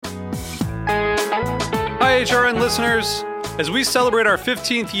HRN listeners. As we celebrate our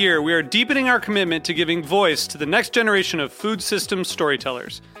 15th year, we are deepening our commitment to giving voice to the next generation of food systems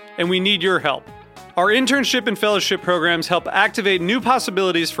storytellers, and we need your help. Our internship and fellowship programs help activate new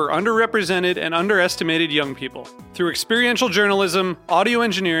possibilities for underrepresented and underestimated young people through experiential journalism, audio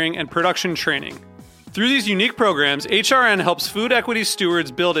engineering, and production training. Through these unique programs, HRN helps food equity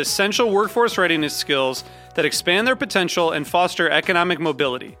stewards build essential workforce readiness skills that expand their potential and foster economic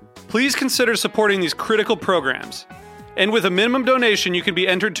mobility. Please consider supporting these critical programs. And with a minimum donation, you can be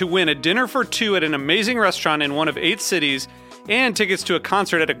entered to win a dinner for two at an amazing restaurant in one of 8 cities and tickets to a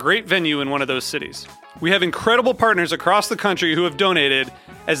concert at a great venue in one of those cities. We have incredible partners across the country who have donated,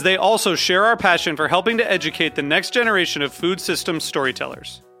 as they also share our passion for helping to educate the next generation of food systems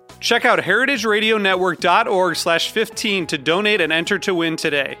storytellers. Check out heritageradionetwork.org/15 to donate and enter to win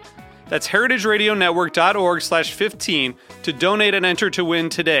today. That's heritageradionetwork.org/15 to donate and enter to win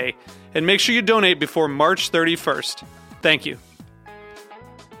today. And make sure you donate before March 31st. Thank you.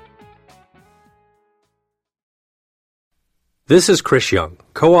 This is Chris Young,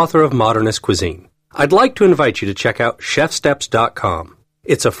 co-author of Modernist Cuisine. I'd like to invite you to check out chefsteps.com.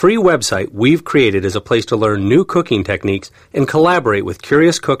 It's a free website we've created as a place to learn new cooking techniques and collaborate with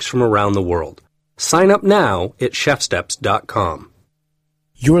curious cooks from around the world. Sign up now at chefsteps.com.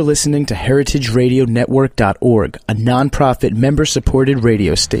 You're listening to heritageradionetwork.org, a nonprofit member-supported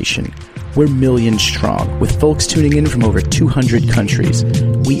radio station. We're millions strong, with folks tuning in from over 200 countries.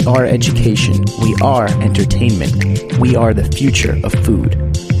 We are education. We are entertainment. We are the future of food.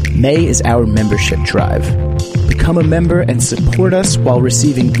 May is our membership drive. Become a member and support us while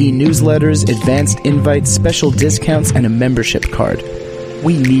receiving e-newsletters, advanced invites, special discounts, and a membership card.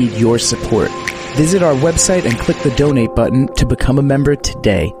 We need your support. Visit our website and click the donate button to become a member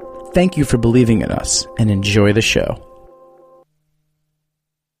today. Thank you for believing in us, and enjoy the show.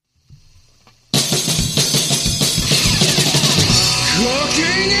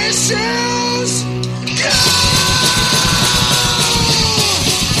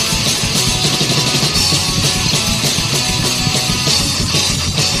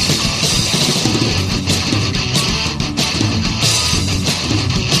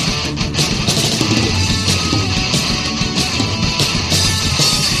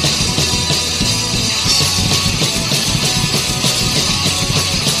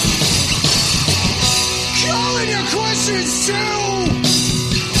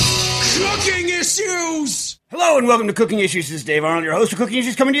 Cooking issues! Hello and welcome to Cooking Issues. This is Dave Arnold, your host of Cooking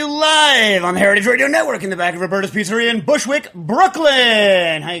Issues, coming to you live on the Heritage Radio Network in the back of Roberta's Pizzeria in Bushwick,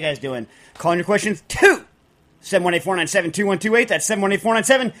 Brooklyn. How you guys doing? Calling your questions to 718-497-2128. That's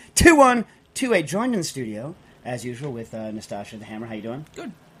 718-497-2128. Joined in the studio, as usual, with Nastasha the Hammer. How you doing?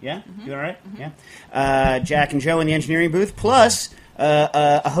 Good. Yeah? Mm-hmm. You all right? Mm-hmm. Yeah. Jack and Joe in the engineering booth, plus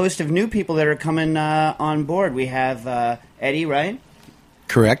a host of new people that are coming on board. We have Eddie, right?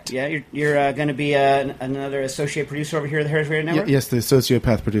 Correct. Yeah, you're going to be another associate producer over here at the Heritage Radio Network? Yes, the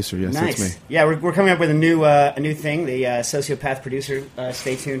sociopath producer. Yes, nice. That's me. Yeah, we're coming up with a new thing, the sociopath producer.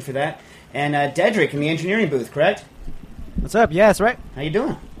 Stay tuned for that. And Dedrick in the engineering booth, correct? What's up? Yeah, that's right. How you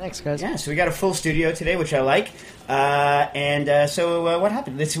doing? Thanks, guys. Yeah, so we got a full studio today, which I like. So what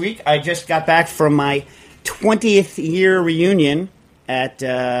happened this week? I just got back from my 20th year reunion at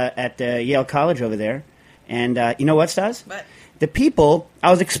Yale College over there. And you know what, Stas? What? The people, I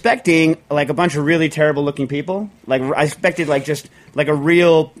was expecting like a bunch of really terrible looking people. Like I expected like just like a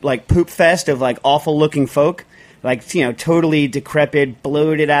real like poop fest of like awful looking folk. Like, you know, totally decrepit,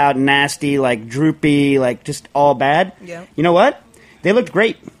 bloated out, nasty, like droopy, like just all bad. Yeah. You know what? They looked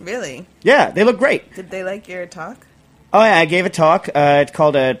great. Really? Yeah, they looked great. Did they like your talk? Oh, yeah, I gave a talk. It's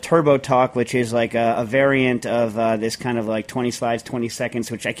called a Turbo Talk, which is like a variant of this kind of like 20 slides, 20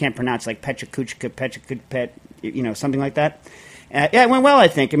 seconds, which I can't pronounce, like Pechakuchka, you know, something like that. Yeah, it went well, I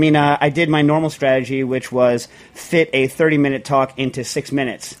think. I mean, I did my normal strategy, which was fit a 30-minute talk into 6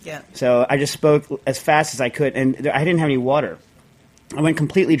 minutes. Yeah. So I just spoke as fast as I could, and I didn't have any water. I went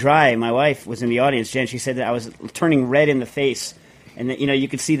completely dry. My wife was in the audience, Jen. She said that I was turning red in the face, and that, you know, you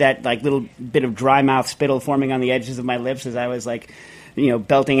could see that like little bit of dry mouth spittle forming on the edges of my lips as I was like, you know,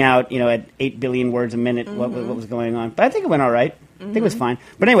 belting out, you know, at 8 billion words a minute what was going on. But I think it went all right. I think it was fine.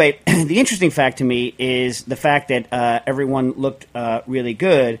 But anyway, the interesting fact to me is the fact that everyone looked really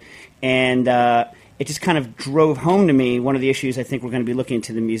good, and it just kind of drove home to me one of the issues I think we're going to be looking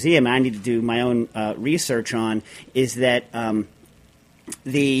into the museum, and I need to do my own research on, is that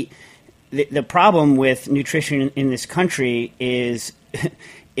the problem with nutrition in this country is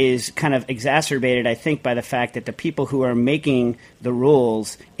is kind of exacerbated, I think, by the fact that the people who are making the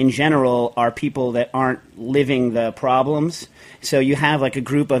rules in general are people that aren't living the problems. So you have like a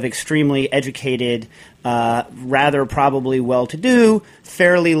group of extremely educated, rather probably well-to-do,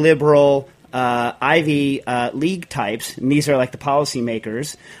 fairly liberal Ivy League types, and these are like the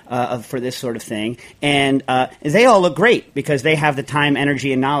policymakers for this sort of thing, and they all look great because they have the time,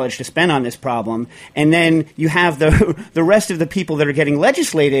 energy, and knowledge to spend on this problem. And then you have the rest of the people that are getting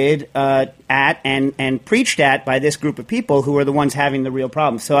legislated at and preached at by this group of people who are the ones having the real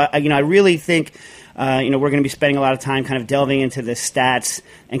problem. So I really think we're going to be spending a lot of time kind of delving into the stats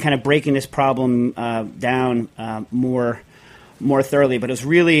and kind of breaking this problem down more thoroughly, but it was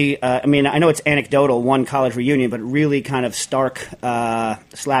really, I know it's anecdotal, one college reunion, but really kind of stark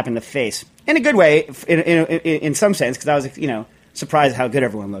slap in the face. In a good way, in some sense, because I was, surprised how good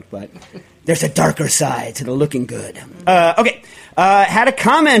everyone looked, but there's a darker side to the looking good. Okay, had a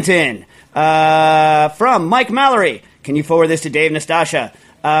comment in from Mike Mallory. Can you forward this to Dave Nastasha?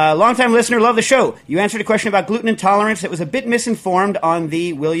 Long-time listener, love the show. You answered a question about gluten intolerance that was a bit misinformed on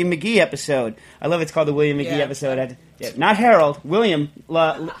the William McGee episode. I love it's called the William McGee episode. Not Harold. William,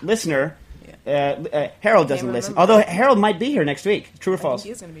 listener. Harold doesn't listen. Although Harold might be here next week. True or false?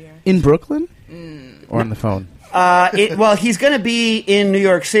 He's going to be here. In Brooklyn? Or on the phone? He's going to be in New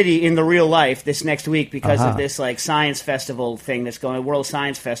York City in the real life this next week because of this like science festival thing that's going on, World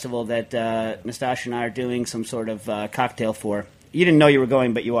Science Festival that Nastasha and I are doing some sort of cocktail for. You didn't know you were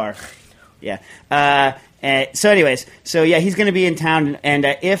going, but you are. Yeah. He's going to be in town, and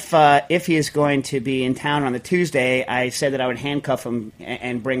if he is going to be in town on the Tuesday, I said that I would handcuff him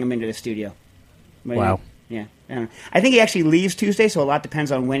and bring him into the studio. Wow. Yeah. I think he actually leaves Tuesday, so a lot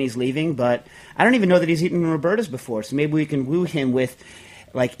depends on when he's leaving, but I don't even know that he's eaten Roberta's before, so maybe we can woo him with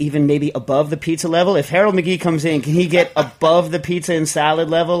like even maybe above the pizza level. If Harold McGee comes in, can he get above the pizza and salad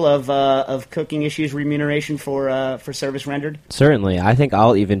level of cooking issues remuneration for service rendered? Certainly. I think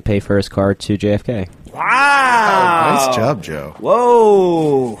I'll even pay for his car to JFK. Wow. Nice job, Joe.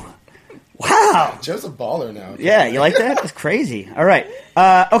 Whoa. Wow. Joe's a baller now. Yeah, you like that? That's crazy. All right.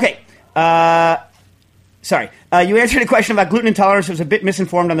 Okay. Sorry. You answered a question about gluten intolerance. It was a bit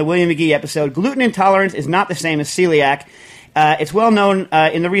misinformed on the William McGee episode. Gluten intolerance is not the same as celiac. It's well known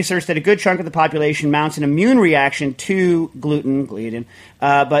in the research that a good chunk of the population mounts an immune reaction to gluten,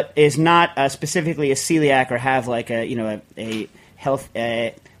 but is not specifically a celiac or have like a health.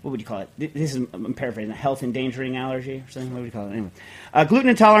 What would you call it? This is, I'm paraphrasing, a health endangering allergy or something. What would you call it? Anyway, gluten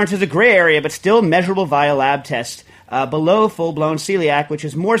intolerance is a gray area, but still measurable via lab tests below full blown celiac, which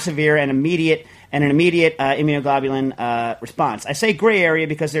is more severe and an immediate immunoglobulin response. I say gray area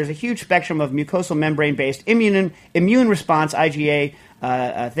because there's a huge spectrum of mucosal membrane-based immune response, IgA,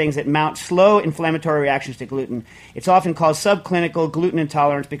 things that mount slow inflammatory reactions to gluten. It's often called subclinical gluten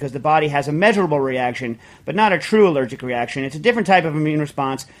intolerance because the body has a measurable reaction, but not a true allergic reaction. It's a different type of immune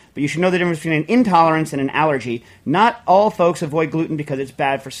response, but you should know the difference between an intolerance and an allergy. Not all folks avoid gluten because it's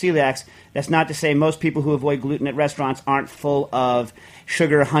bad for celiacs. That's not to say most people who avoid gluten at restaurants aren't full of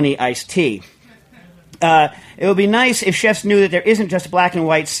sugar, honey, iced tea. It would be nice if chefs knew that there isn't just black and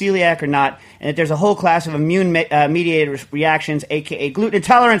white, celiac or not, and that there's a whole class of immune-mediated reactions, a.k.a. gluten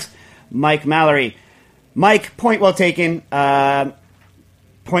intolerance. Mike Mallory. Mike, point well taken.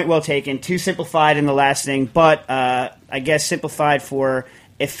 Point well taken. Too simplified in the last thing, but I guess simplified for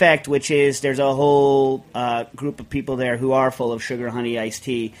effect, which is there's a whole group of people there who are full of sugar, honey, iced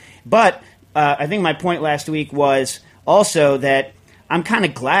tea. But I think my point last week was also that I'm kind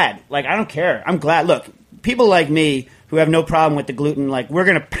of glad. Like, I don't care. I'm glad. Look, people like me who have no problem with the gluten, like, we're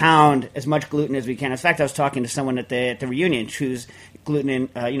going to pound as much gluten as we can. In fact, I was talking to someone at the reunion who's gluten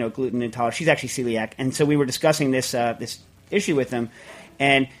intolerant. She's actually celiac. And so we were discussing this issue with them.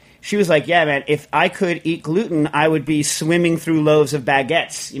 And she was like, yeah, man, if I could eat gluten, I would be swimming through loaves of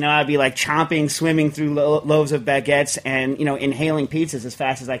baguettes. I'd be like swimming through loaves of baguettes and, inhaling pizzas as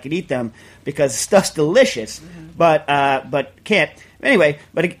fast as I could eat them because stuff's delicious, but can't. Anyway,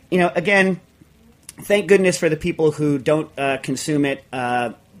 but, again, thank goodness for the people who don't consume it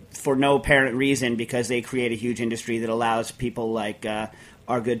for no apparent reason because they create a huge industry that allows people like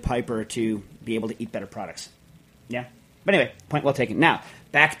our good Piper to be able to eat better products. Yeah? But anyway, point well taken. Now,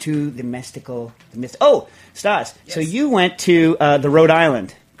 back to the mystical. Oh, Stas. Yes. So you went to the Rhode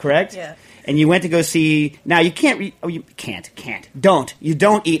Island, correct? Yeah. And you went to go see. Now you can't. You don't. You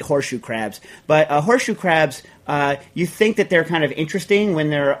don't eat horseshoe crabs. But horseshoe crabs, you think that they're kind of interesting when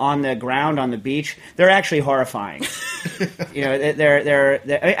they're on the ground on the beach. They're actually horrifying.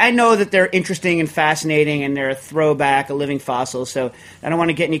 They're. I know that they're interesting and fascinating, and they're a throwback, a living fossil. So I don't want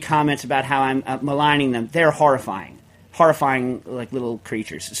to get any comments about how I'm maligning them. They're horrifying. horrifying like little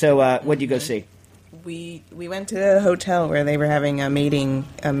creatures. So what did you go see? We went to a hotel where they were having a mating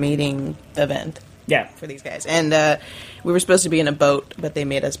event. Yeah. For these guys. And we were supposed to be in a boat, but they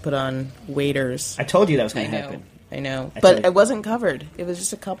made us put on waders. I told you that was going to happen. I know. But it wasn't covered. It was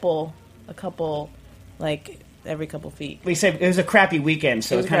just a couple, like, every couple feet. We said it was a crappy weekend,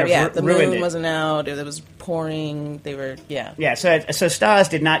 so it kind of the ruined moon it. wasn't out. It was pouring. They were, Yeah, so Stas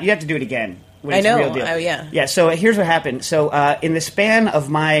did not... You have to do it again. When it's I know. The real deal. Yeah. Yeah, so here's what happened. So in the span of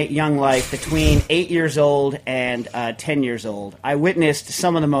my young life, between 8 years old and 10 years old, I witnessed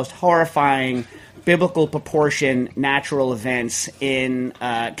some of the most horrifying biblical proportion natural events in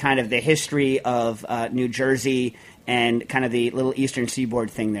kind of the history of New Jersey and kind of the little eastern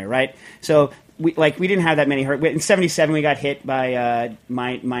seaboard thing there, right? So we didn't have that many hurt. In '77, we got hit by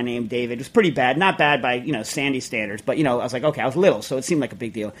my name David. It was pretty bad, not bad by Sandy standards, but I was like, okay, I was little, so it seemed like a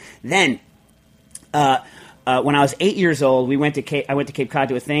big deal. Then, when I was 8 years old, I went to Cape Cod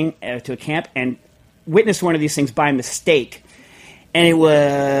to a camp, and witnessed one of these things by mistake. And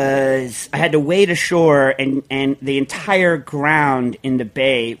I had to wade ashore, and the entire ground in the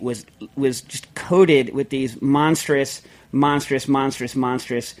bay was just coated with these monstrous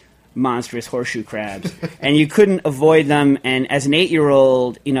horseshoe crabs. And you couldn't avoid them. And as an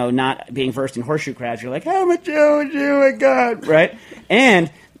 8-year-old, not being versed in horseshoe crabs, you're like, how much oh my God, right? And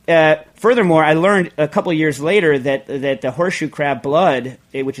furthermore, I learned a couple of years later that the horseshoe crab blood,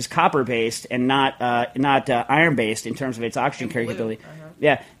 which is copper-based and not iron-based in terms of its oxygen carrying ability,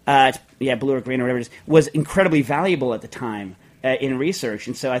 blue or green or whatever it is, was incredibly valuable at the time in research.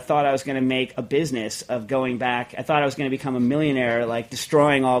 And so I thought I was going to make a business of going back. I thought I was going to become a millionaire, like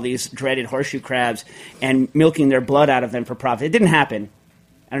destroying all these dreaded horseshoe crabs and milking their blood out of them for profit. It didn't happen.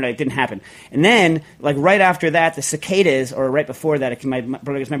 I don't know, it didn't happen. And then, like right after that, the cicadas, or right before that, my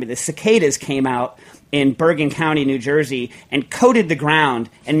brother remember, the cicadas came out in Bergen County, New Jersey, and coated the ground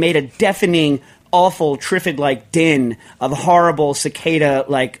and made a deafening, awful, Triffid-like din of horrible cicada,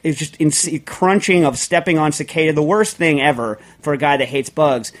 like it's just crunching of stepping on cicada, the worst thing ever for a guy that hates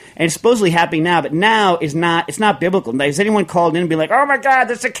bugs. And it's supposedly happening now, but now it's not biblical. Has anyone called in and be like, oh my God,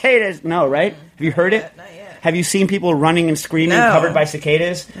 the cicadas? No, right? Have you heard it? Not yet. Have you seen people running and screaming covered by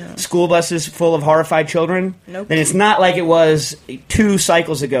cicadas? No. School buses full of horrified children? Nope. Then it's not like it was 2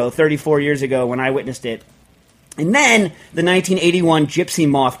 cycles ago, 34 years ago, when I witnessed it. And then the 1981 gypsy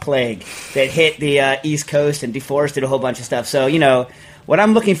moth plague that hit the East Coast and deforested a whole bunch of stuff. So, what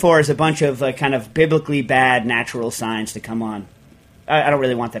I'm looking for is a bunch of kind of biblically bad natural signs to come on. I don't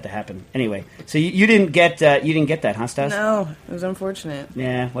really want that to happen. Anyway, so you didn't get that, huh, Stas? No, it was unfortunate.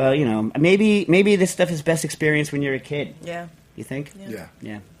 Yeah, well, maybe this stuff is best experienced when you're a kid. Yeah. You think?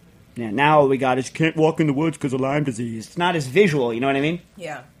 Yeah. Now all we got is you can't walk in the woods because of Lyme disease. It's not as visual, you know what I mean?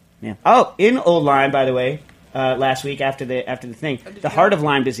 Yeah. Yeah. Oh, in Old Lyme, by the way, last week after the thing, the heart of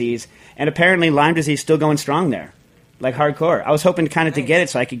Lyme disease, and apparently Lyme disease still going strong there, like hardcore. I was hoping to get it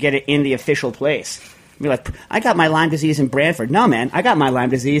so I could get it in the official place. Be like, I got my Lyme disease in Brantford. No, man, I got my Lyme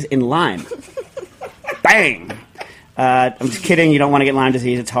disease in Lyme. Bang! I'm just kidding. You don't want to get Lyme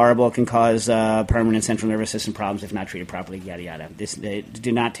disease. It's horrible. It can cause permanent central nervous system problems if not treated properly, yada, yada.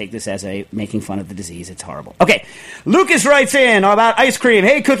 Do not take this as a making fun of the disease. It's horrible. Okay, Lucas writes in about ice cream.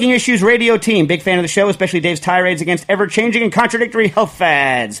 Hey, Cooking Issues radio team. Big fan of the show, especially Dave's tirades against ever-changing and contradictory health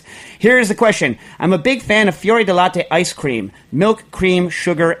fads. Here's the question. I'm a big fan of Fiore di Latte ice cream. Milk, cream,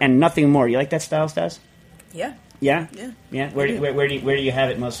 sugar, and nothing more. You like that style, Stas? Yeah. Yeah? Yeah. Yeah? Where do you have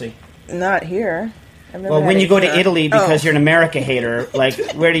it mostly? Not here. Well, when you go to Italy because you're an America hater, like,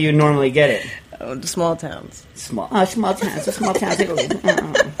 where do you normally get it? Oh, the small towns. Small towns, Italy.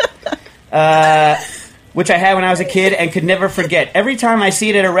 Which I had when I was a kid and could never forget. Every time I see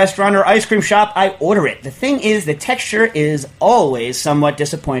it at a restaurant or ice cream shop, I order it. The thing is, the texture is always somewhat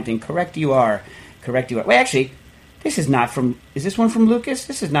disappointing. Correct you are. Wait, actually, this is not from... Is this one from Lucas?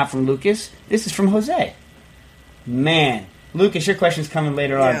 This is not from Lucas. This is from Jose. Man. Lucas, your question's coming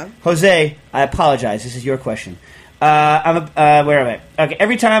later on. Jose, I apologize. This is your question. Where am I? Okay,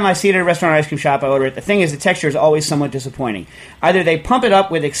 every time I see it at a restaurant or ice cream shop, I order it. The thing is, the texture is always somewhat disappointing. Either they pump it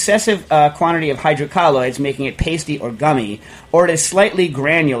up with excessive quantity of hydrocolloids, making it pasty or gummy, or it is slightly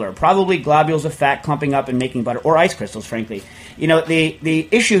granular, probably globules of fat clumping up and making butter, or ice crystals, frankly. The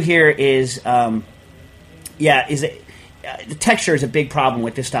issue here is... the texture is a big problem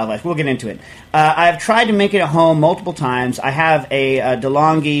with this style of ice. We'll get into it. I've tried to make it at home multiple times. I have a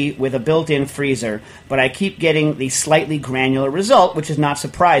DeLonghi with a built-in freezer, but I keep getting the slightly granular result, which is not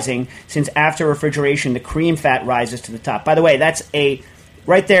surprising, since after refrigeration, the cream fat rises to the top. By the way,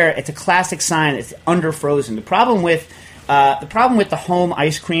 right there, it's a classic sign it's under-frozen. The problem with The problem with the home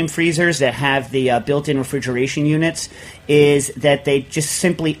ice cream freezers that have the built-in refrigeration units is that they just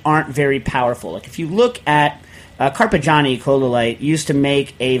simply aren't very powerful. Like if you look at Carpigiani Colalite used to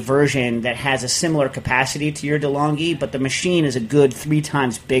make a version that has a similar capacity to your DeLonghi, but the machine is a good 3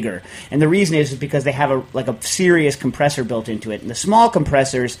 times bigger. And the reason is because they have a serious compressor built into it. And the small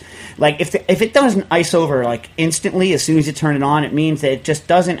compressors, like if it doesn't ice over like instantly as soon as you turn it on, it means that it just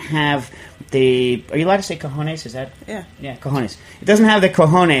doesn't have the. Are you allowed to say cojones? Is that? Yeah. Yeah, cojones. It doesn't have the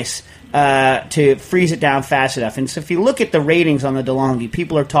cojones to freeze it down fast enough. And so if you look at the ratings on the DeLonghi,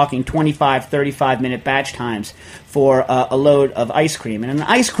 people are talking 25, 35-minute batch times for a load of ice cream. And in the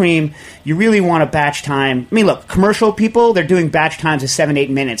ice cream, you really want a batch time. I mean, look, commercial people, they're doing batch times of 7-8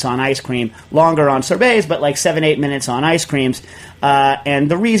 minutes on ice cream, longer on sorbets, but like 7-8 minutes on ice creams.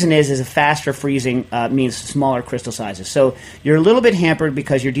 And the reason is a faster freezing means smaller crystal sizes. So you're a little bit hampered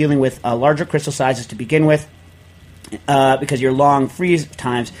because you're dealing with larger crystal sizes to begin with. Because your long freeze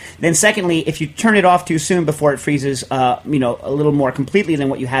times. Then, secondly, if you turn it off too soon before it freezes, a little more completely than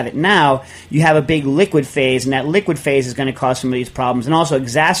what you have it now, you have a big liquid phase, and that liquid phase is going to cause some of these problems and also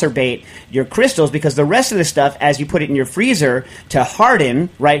exacerbate your crystals because the rest of the stuff, as you put it in your freezer to harden,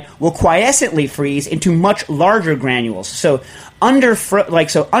 right, will quiescently freeze into much larger granules. So under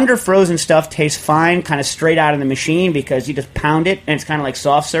frozen stuff tastes fine, kind of straight out of the machine because you just pound it and it's kind of like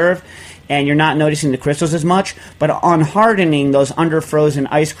soft serve. And you're not noticing the crystals as much, but on hardening, those under-frozen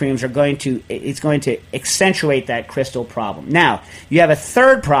ice creams it's going to accentuate that crystal problem. Now, you have a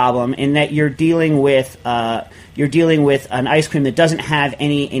third problem in that you're dealing with an ice cream that doesn't have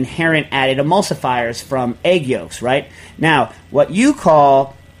any inherent added emulsifiers from egg yolks, right? Now, what you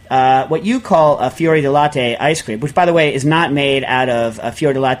call a Fiore di Latte ice cream, which by the way is not made out of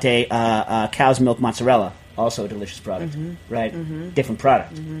Fiore di Latte cow's milk mozzarella. Also a delicious product, right? Different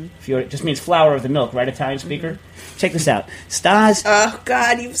product. Fiore just means flour of the milk, right, Italian speaker? Check this out. Stas... Oh,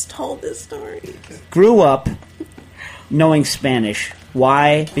 God, you've told this story. Grew up knowing Spanish.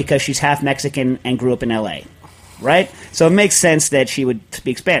 Why? Because she's half Mexican and grew up in L.A., right? So it makes sense that she would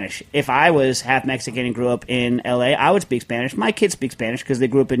speak Spanish. If I was half Mexican and grew up in L.A., I would speak Spanish. My kids speak Spanish because they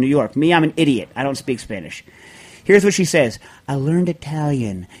grew up in New York. Me, I'm an idiot. I don't speak Spanish. Here's what she says. I learned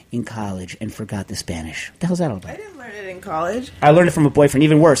Italian in college and forgot the Spanish. What the hell's that all about? I didn't learn it in college. I learned it from a boyfriend.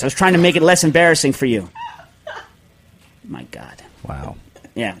 Even worse. I was trying to make it less embarrassing for you. My God. Wow.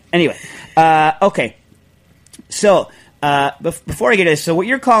 Yeah. Anyway. Okay. So, before I get to this, so what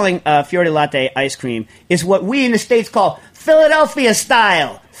you're calling Fiore di Latte ice cream is what we in the States call Philadelphia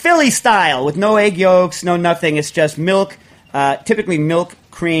style. Philly style with no egg yolks, no nothing. It's just milk, typically milk,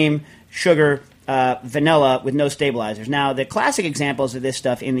 cream, sugar, vanilla with no stabilizers. Now, the classic examples of this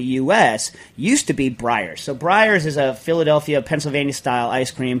stuff in the U.S. used to be Breyers. So Breyers is a Philadelphia, Pennsylvania-style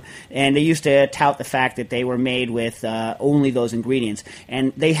ice cream, and they used to tout the fact that they were made with only those ingredients.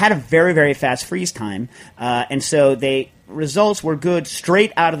 And they had a very, very fast freeze time, and so results were good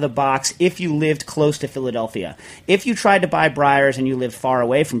straight out of the box if you lived close to Philadelphia. If you tried to buy Breyers and you lived far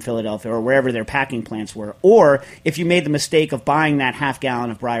away from Philadelphia or wherever their packing plants were, or if you made the mistake of buying that half gallon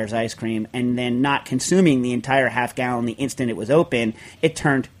of Breyers ice cream and then not consuming the entire half gallon the instant it was open, it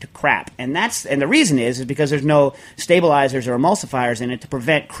turned to crap. And the reason is because there's no stabilizers or emulsifiers in it to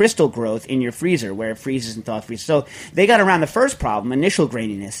prevent crystal growth in your freezer where it freezes and thaw freezes. So they got around the first problem, initial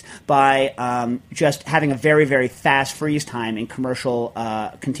graininess, by just having a very, very fast freeze time in commercial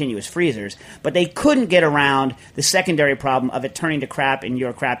continuous freezers, but they couldn't get around the secondary problem of it turning to crap in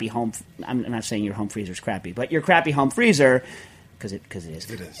your crappy home. I'm not saying your home freezer is crappy, but your crappy home freezer, because it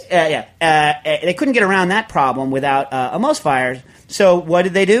is. It is. They couldn't get around that problem without emulsifiers. So what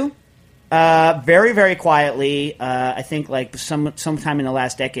did they do? Very, very quietly, I think like sometime in the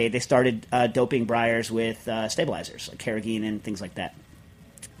last decade, they started doping Breyers with stabilizers, like carrageenan and things like that.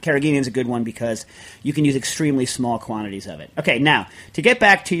 Carrageenan is a good one because you can use extremely small quantities of it. Okay, now, to get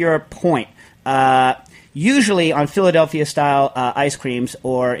back to your point, usually on Philadelphia-style ice creams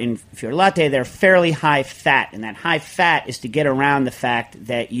or in Fiore Latte, they're fairly high fat, and that high fat is to get around the fact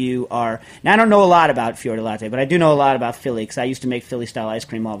that you are... Now, I don't know a lot about Fiore Latte, but I do know a lot about Philly because I used to make Philly-style ice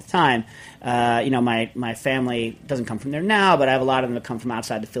cream all the time. My family doesn't come from there now, but I have a lot of them that come from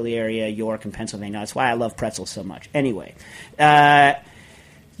outside the Philly area, York and Pennsylvania. That's why I love pretzels so much. Anyway...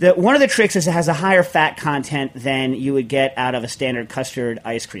 one of the tricks is it has a higher fat content than you would get out of a standard custard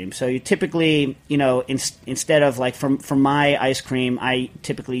ice cream. So you typically, instead of like for my ice cream, I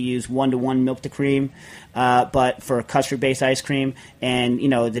typically use 1-to-1 milk to cream, but for custard-based ice cream, and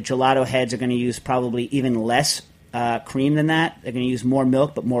the gelato heads are going to use probably even less cream than that. They're going to use more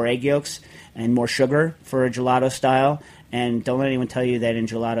milk but more egg yolks and more sugar for a gelato style. And don't let anyone tell you that in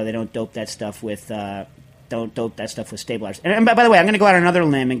gelato they don't dope that stuff with don't dope that stuff with stabilizers. And by the way, I'm going to go out on another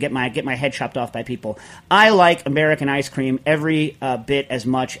limb and get my head chopped off by people. I like American ice cream every bit as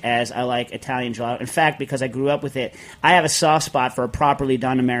much as I like Italian gelato. In fact, because I grew up with it, I have a soft spot for a properly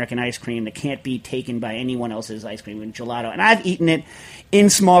done American ice cream that can't be taken by anyone else's ice cream and gelato. And I've eaten it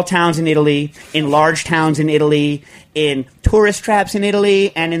in small towns in Italy, in large towns in Italy, in tourist traps in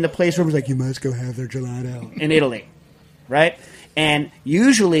Italy, and in the place where it was like, you must go have their gelato in Italy, right? And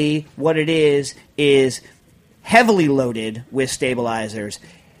usually what it is heavily loaded with stabilizers,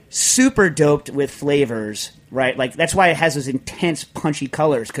 super doped with flavors, right? Like, that's why it has those intense, punchy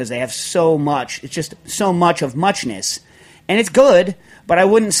colors, because they have so much. It's just so much of muchness. And it's good, but I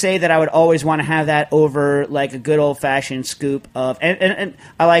wouldn't say that I would always want to have that over like a good old-fashioned scoop of... And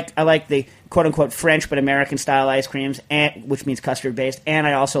I like the quote-unquote French but American-style ice creams, which means custard-based, and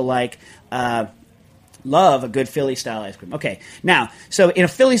I also like... love a good Philly-style ice cream. Okay, now, so in a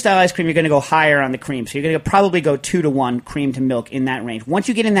Philly-style ice cream, you're going to go higher on the cream. So you're going to probably go 2-to-1 cream to milk in that range. Once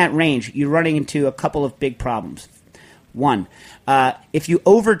you get in that range, you're running into a couple of big problems. One, if you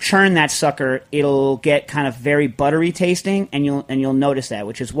over-churn that sucker, it'll get kind of very buttery tasting, and you'll notice that,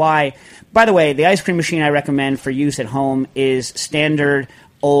 which is why, by the way, the ice cream machine I recommend for use at home is standard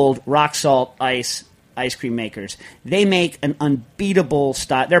old rock salt ice cream makers. They make an unbeatable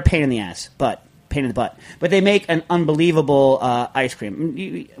style. They're a pain in the ass, pain in the butt. But they make an unbelievable ice cream.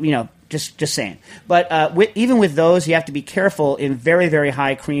 You know, just saying. But even with those, you have to be careful in very, very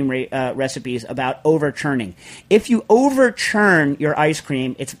high cream recipes about over-churning. If you over-churn your ice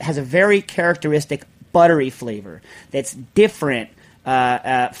cream, it has a very characteristic buttery flavor that's different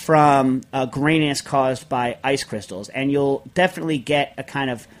from graininess caused by ice crystals. And you'll definitely get a kind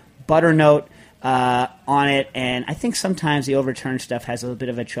of butter note on it, and I think sometimes the overturned stuff has a little bit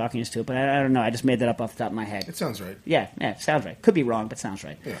of a chalkiness to it, but I don't know. I just made that up off the top of my head. It sounds right. Yeah, it sounds right. Could be wrong, but sounds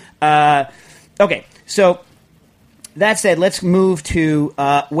right. Yeah. Okay, so that said, let's move to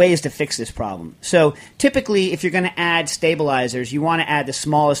ways to fix this problem. So typically, if you're going to add stabilizers, you want to add the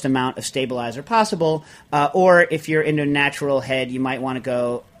smallest amount of stabilizer possible, or if you're into natural head, you might want to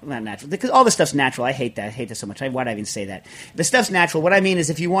go... Not natural, because all this stuff's natural. I hate that. I hate this so much. Why did I even say that? The stuff's natural. What I mean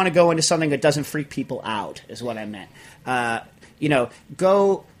is if you want to go into something that doesn't freak people out, is what I meant.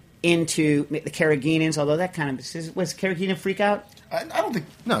 Go into the carrageenans, although that kind of... Was carrageenan freak out? I don't think...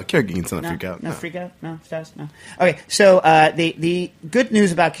 No, carrageenan's not a freak out. No, freak out? No, Stas? No. Okay, so the good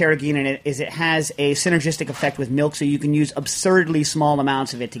news about carrageenan is it has a synergistic effect with milk, so you can use absurdly small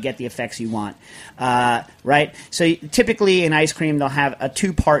amounts of it to get the effects you want. Right? So typically in ice cream, they'll have a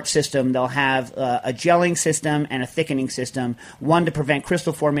two-part system. They'll have a gelling system and a thickening system, one to prevent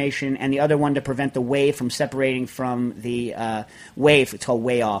crystal formation and the other one to prevent the whey from separating from the wave. It's called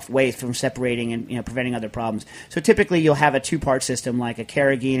whey from separating and preventing other problems. So typically you'll have a two-part system like a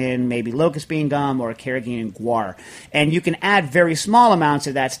carrageenan, maybe locust bean gum, or a carrageenan guar. And you can add very small amounts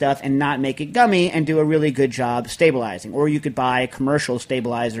of that stuff and not make it gummy and do a really good job stabilizing. Or you could buy commercial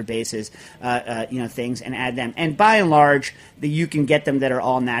stabilizer bases, things, and add them. And by and large, you can get them that are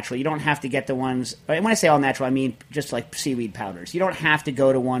all natural. You don't have to get the ones... When I say all natural, I mean just like seaweed powders. You don't have to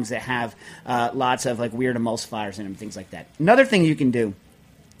go to ones that have lots of like weird emulsifiers in them, things like that. Another thing you can do...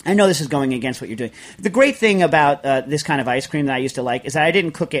 I know this is going against what you're doing. The great thing about this kind of ice cream that I used to like is that I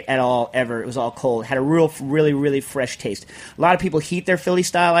didn't cook it at all, ever. It was all cold. It had a really, really fresh taste. A lot of people heat their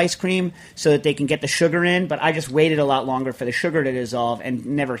Philly-style ice cream so that they can get the sugar in, but I just waited a lot longer for the sugar to dissolve and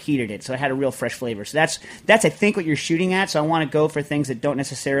never heated it, so it had a real fresh flavor. So that's I think, what you're shooting at, so I want to go for things that don't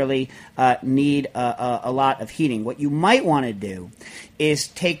necessarily need a lot of heating. What you might want to do is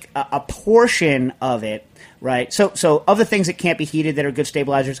take a portion of it. Right, so of the things that can't be heated that are good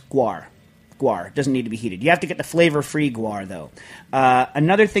stabilizers, guar doesn't need to be heated. You have to get the flavor-free guar, though.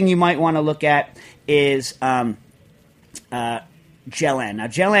 Another thing you might want to look at is Gellan. Now,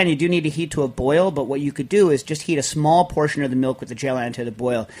 Gellan you do need to heat to a boil, but what you could do is just heat a small portion of the milk with the Gellan to the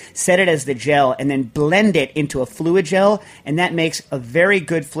boil, set it as the gel, and then blend it into a fluid gel, and that makes a very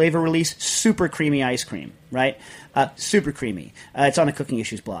good flavor release, super creamy ice cream, right? Super creamy. It's on the Cooking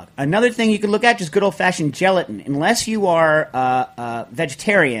Issues blog. Another thing you could look at, just good old-fashioned gelatin. Unless you are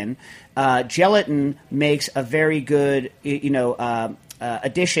vegetarian, gelatin makes a very good,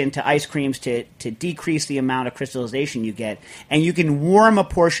 addition to ice creams to decrease the amount of crystallization you get. And you can warm a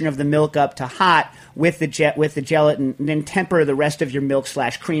portion of the milk up to hot with the gelatin, and then temper the rest of your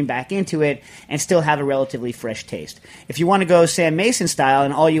milk/cream back into it and still have a relatively fresh taste. If you want to go Sam Mason style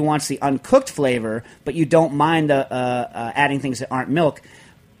and all you want is the uncooked flavor, but you don't mind the adding things that aren't milk,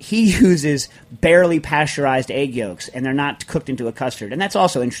 he uses barely pasteurized egg yolks, and they're not cooked into a custard. And that's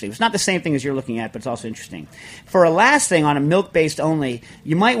also interesting. It's not the same thing as you're looking at, but it's also interesting. For a last thing on a milk-based only,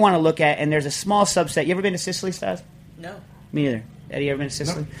 you might want to look at, and there's a small subset. You ever been to Sicily, Stas? No. Me neither. Eddie, you ever been to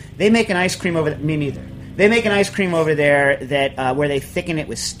Sicily? No. They make an ice cream over there. Me neither. They make an ice cream over there that where they thicken it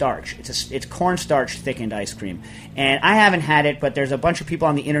with starch. It's cornstarch thickened ice cream. And I haven't had it, but there's a bunch of people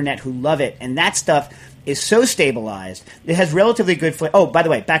on the internet who love it. And that stuff is so stabilized. It has relatively good flavor. Oh, by the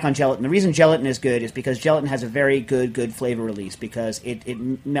way, back on gelatin. The reason gelatin is good is because gelatin has a very good flavor release because it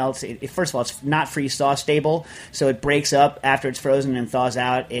melts. First of all, it's not freeze-thaw stable, so it breaks up after it's frozen and thaws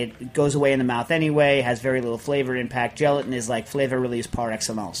out. It goes away in the mouth anyway, has very little flavor impact. Gelatin is like flavor release par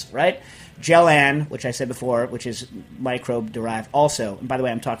excellence, right? Gelan, which I said before, which is microbe-derived also. And by the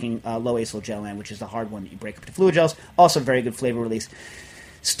way, I'm talking low-acyl Gelan, which is the hard one that you break up to fluid gels. Also very good flavor release.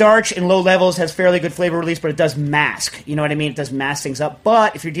 Starch in low levels has fairly good flavor release, but it does mask. You know what I mean? It does mask things up.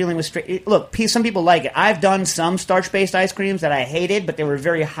 But if you're dealing with straight... Look, some people like it. I've done some starch-based ice creams that I hated, but they were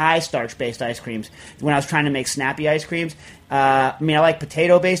very high starch-based ice creams when I was trying to make snappy ice creams. I like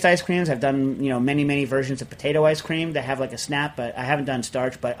potato-based ice creams. I've done many versions of potato ice cream that have like a snap, but I haven't done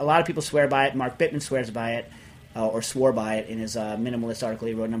starch. But a lot of people swear by it. Mark Bittman swears by it. Or swore by it in his minimalist article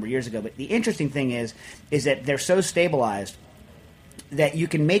he wrote a number of years ago. But the interesting thing is that they're so stabilized that you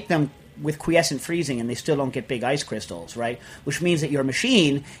can make them with quiescent freezing and they still don't get big ice crystals, right? Which means that your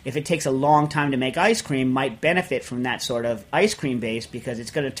machine, if it takes a long time to make ice cream, might benefit from that sort of ice cream base because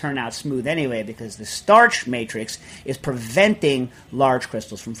it's going to turn out smooth anyway because the starch matrix is preventing large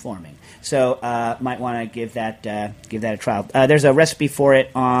crystals from forming. So might want to give that a trial. There's a recipe for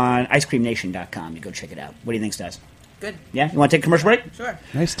it on icecreamnation.com. You go check it out. What do you think, Stas? Good. Yeah? You want to take a commercial break? Sure.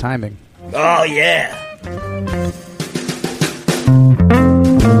 Nice timing. Oh, yeah.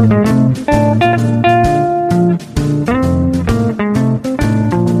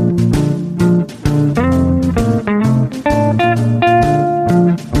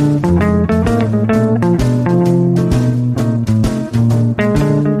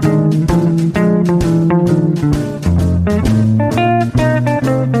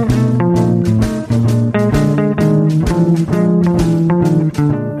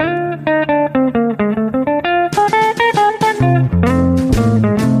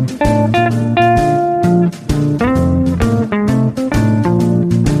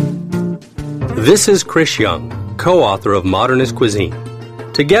 This is Chris Young, co-author of Modernist Cuisine.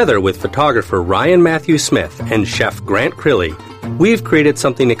 Together with photographer Ryan Matthew Smith and chef Grant Crilly, we've created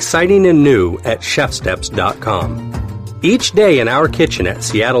something exciting and new at chefsteps.com. Each day in our kitchen at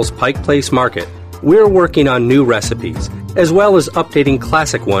Seattle's Pike Place Market, we're working on new recipes, as well as updating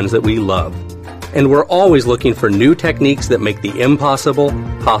classic ones that we love. And we're always looking for new techniques that make the impossible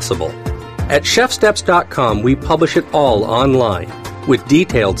possible. At chefsteps.com, we publish it all online, with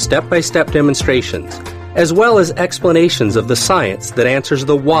detailed step-by-step demonstrations, as well as explanations of the science that answers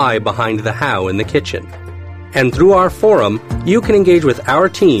the why behind the how in the kitchen. And through our forum, you can engage with our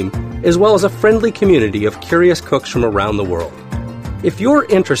team, as well as a friendly community of curious cooks from around the world. If you're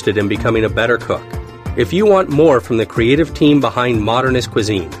interested in becoming a better cook, if you want more from the creative team behind Modernist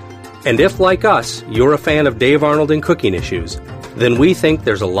Cuisine, and if, like us, you're a fan of Dave Arnold and cooking issues, then we think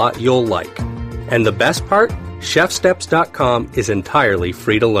there's a lot you'll like. And the best part? ChefSteps.com is entirely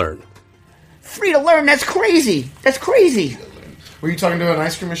free to learn. Free to learn? That's crazy. That's crazy. Were you talking to an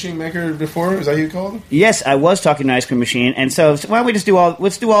ice cream machine maker before? Is that who you called him? Yes, I was talking to an ice cream machine, and so why don't we just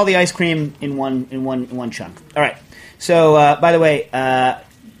let's do all the ice cream in one chunk. All right. So, by the way,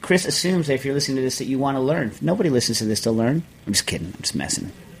 Chris assumes that if you're listening to this that you want to learn. Nobody listens to this to learn. I'm just kidding. I'm just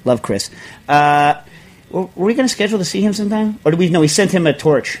messing. Love Chris. Were we going to schedule to see him sometime, or did we? No, we sent him a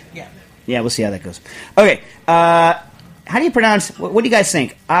torch. Yeah. Yeah, we'll see how that goes. Okay, how do you pronounce? What do you guys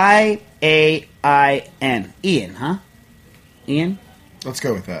think? I-A-I-N. Ian, huh? Ian. Let's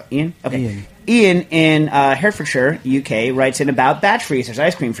go with that. Ian. Okay. Ian in Herefordshire, UK, writes in about batch freezers,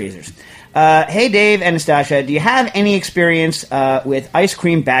 ice cream freezers. Hey, Dave and Nastasha, do you have any experience with ice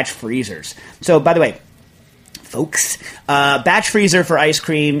cream batch freezers? So, by the way, folks, batch freezer for ice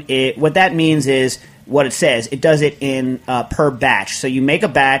cream. What that means is. What it says, it does it in per batch. So you make a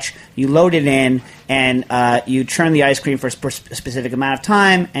batch, you load it in, and you churn the ice cream for a specific amount of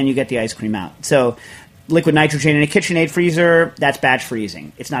time, and you get the ice cream out. So liquid nitrogen in a KitchenAid freezer, that's batch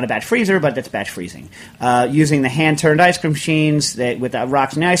freezing. It's not a batch freezer, but that's batch freezing. Using the hand-turned ice cream machines with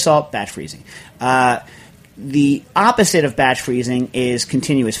rocks and ice salt, batch freezing. The opposite of batch freezing is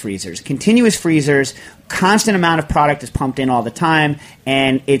continuous freezers. Continuous freezers, constant amount of product is pumped in all the time,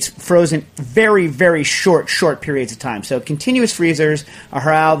 and it's frozen very, very short periods of time. So continuous freezers are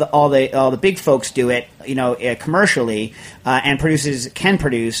how all the big folks do it. commercially, and can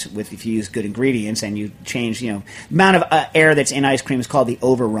produce if you use good ingredients and you change, the amount of air that's in ice cream is called the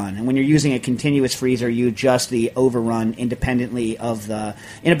overrun. And when you're using a continuous freezer, you adjust the overrun independently of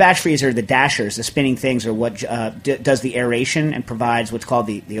in a batch freezer, the dashers, the spinning things, are what does the aeration and provides what's called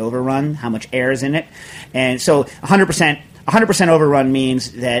the overrun, how much air is in it. And so 100% overrun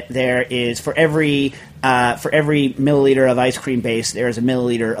means that there is for every milliliter of ice cream base, there is a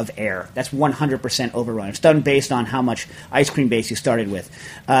milliliter of air. That's 100% overrun. It's done based on how much ice cream base you started with,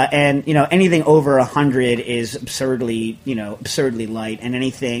 and anything over 100 is absurdly light, and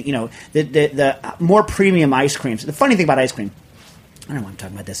anything the more premium ice creams. The funny thing about ice cream. I don't want to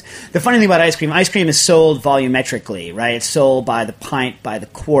talk about this. The funny thing about ice cream is sold volumetrically, right? It's sold by the pint, by the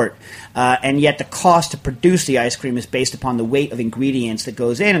quart, and yet the cost to produce the ice cream is based upon the weight of ingredients that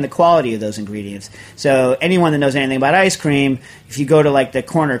goes in and the quality of those ingredients. So anyone that knows anything about ice cream, if you go to like the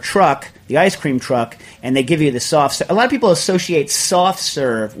corner truck, the ice cream truck, and they give you the soft. A lot of people associate soft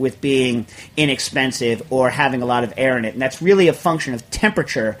serve with being inexpensive or having a lot of air in it, and that's really a function of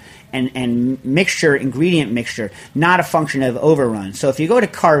temperature and mixture, ingredient mixture, not a function of overrun. So if you go to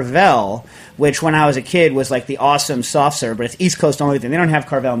Carvel, which when I was a kid was like the awesome soft serve, but it's East Coast only thing. They don't have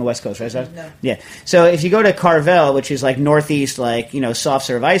Carvel on the West Coast, right? No. Yeah. So if you go to Carvel, which is like Northeast, soft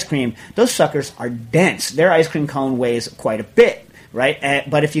serve ice cream, those suckers are dense. Their ice cream cone weighs quite a bit, right?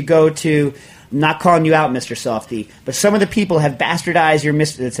 But if you go to I'm not calling you out, Mr. Softy, but some of the people have bastardized your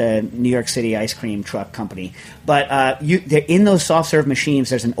It's a New York City ice cream truck company. But they're in those soft serve machines,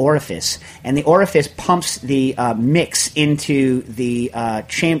 there's an orifice, and the orifice pumps the mix into the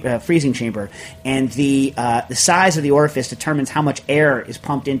freezing chamber, and the size of the orifice determines how much air is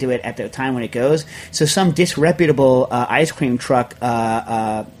pumped into it at the time when it goes. So some disreputable ice cream truck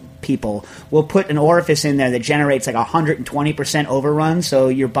people will put an orifice in there that generates like 120% overrun, so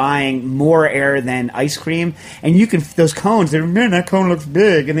you're buying more air than ice cream, and those cones, man, that cone looks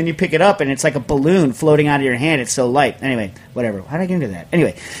big, and then you pick it up and it's like a balloon floating out of your hand. It's so light. Anyway, whatever. How did I get into that?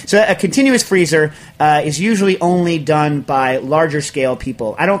 Anyway, so a continuous freezer is usually only done by larger scale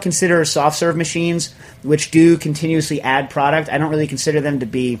people. I don't consider soft serve machines, which do continuously add product, I don't really consider them to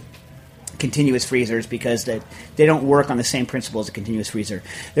be continuous freezers because they don't work on the same principle as a continuous freezer.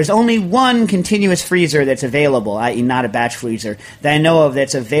 There's only one continuous freezer that's available, i.e. not a batch freezer, that I know of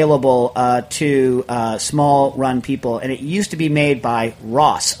that's available to small run people, and it used to be made by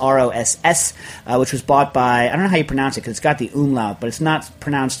Ross, R-O-S-S, which was bought by, I don't know how you pronounce it because it's got the umlaut, but it's not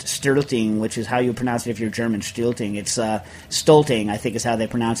pronounced Stilting, which is how you pronounce it if you're German, Stilting. It's Stolting, I think is how they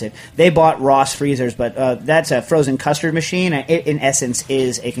pronounce it. They bought Ross freezers, but that's a frozen custard machine. It, in essence,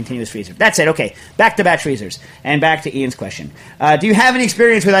 is a continuous freezer. That's it. Okay, back to batch freezers. And back to Ian's question. Do you have any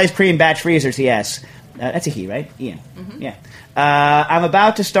experience with ice cream batch freezers, he asks. That's a he, right? Ian. Mm-hmm. Yeah. I'm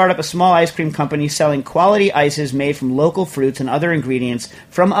about to start up a small ice cream company selling quality ices made from local fruits and other ingredients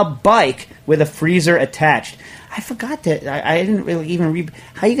from a bike with a freezer attached. I forgot that. I didn't really even read.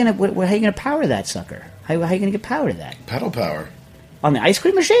 How are you gonna power that sucker? How are you gonna get power to that? Pedal power. On the ice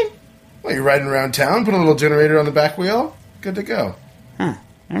cream machine? Well, you're riding around town, put a little generator on the back wheel, good to go. Huh.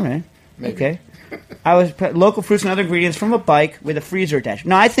 All right. Maybe. Okay. I was local fruits and other ingredients from a bike with a freezer attached.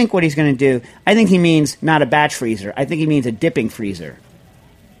 No, I think what he's going to do, I think he means not a batch freezer. I think he means a dipping freezer.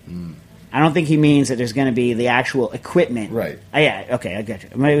 I don't think he means that there's going to be the actual equipment. Right. Yeah, okay, I got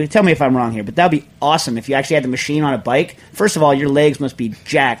you. Tell me if I'm wrong here, but that would be awesome if you actually had the machine on a bike. First of all, your legs must be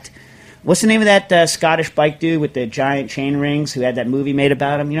jacked. What's the name of that Scottish bike dude with the giant chain rings who had that movie made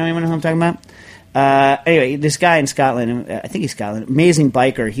about him? You know anyone who I'm talking about? Anyway, this guy in Scotland, I think he's Scotland, amazing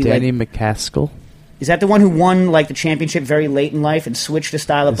biker. Danny McCaskill. Is that the one who won like the championship very late in life and switched the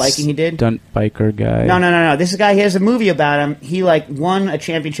style of biking he did? Stunt biker guy. No. This is a guy, he has a movie about him. He like won a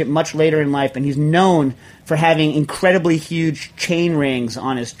championship much later in life, and he's known for having incredibly huge chain rings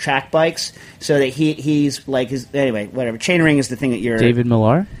on his track bikes, so that he's like his anyway, whatever. Chain ring is the thing that you're David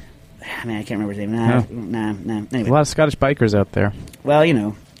Millar? I mean, I can't remember his name. Nah. Anyway. There's a lot of Scottish bikers out there. Well, you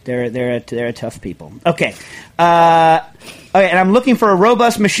know, they're a tough people. Okay. Okay, and I'm looking for a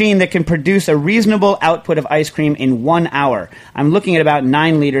robust machine that can produce a reasonable output of ice cream in 1 hour. I'm looking at about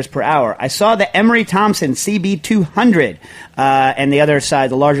 9 liters per hour. I saw the Emery Thompson CB200, and the other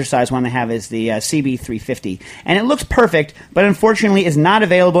side, the larger size one they have is the CB350. And it looks perfect, but unfortunately is not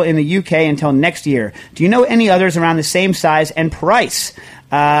available in the UK until next year. Do you know any others around the same size and price?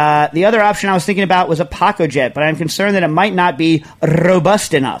 The other option I was thinking about was a PacoJet, but I'm concerned that it might not be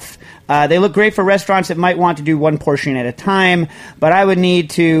robust enough. They look great for restaurants that might want to do one portion at a time, but I would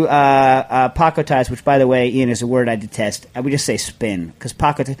need to pacotize, which, by the way, Ian, is a word I detest. I would just say spin, because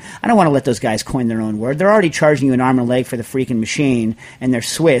I don't want to let those guys coin their own word. They're already charging you an arm and a leg for the freaking machine, and they're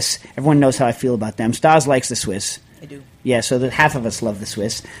Swiss. Everyone knows how I feel about them. Stas likes the Swiss. I do. Yeah, so half of us love the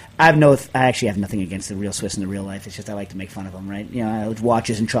Swiss. I actually have nothing against the real Swiss in the real life. It's just I like to make fun of them, right? You know,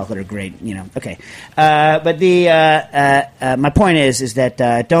 watches and chocolate are great. You know, okay. But my point is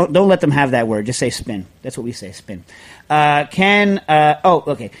that don't let them have that word. Just say spin. That's what we say, spin. Okay.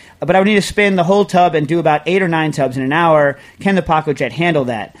 But I would need to spin the whole tub and do about 8 or 9 tubs in an hour. Can the PacoJet handle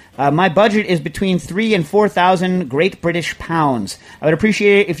that? My budget is between 3,000 and 4,000 Great British pounds. I would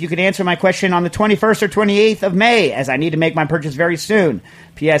appreciate it if you could answer my question on the 21st or 28th of May, as I need to make my purchase very soon.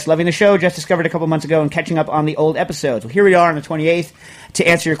 P.S. Loving the show. Just discovered a couple months ago and catching up on the old episodes. Well, here we are on the 28th to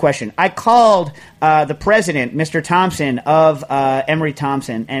answer your question. I called the president, Mr. Thompson, of Emery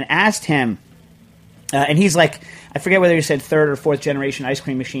Thompson, and asked him, and he's like, I forget whether he said third or fourth generation ice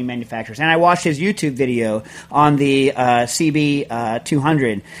cream machine manufacturers. And I watched his YouTube video on the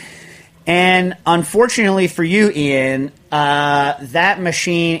CB200. And unfortunately for you, Ian, that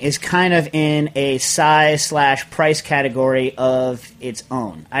machine is kind of in a size/price category of its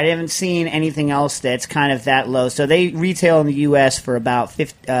own. I haven't seen anything else that's kind of that low. So they retail in the U.S. for about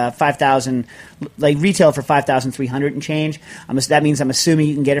 5,000, like retail for 5,300 and change. That means I'm assuming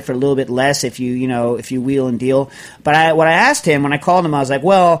you can get it for a little bit less if you wheel and deal. But what I asked him when I called him, I was like,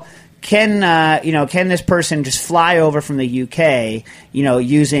 well, can this person just fly over from the UK,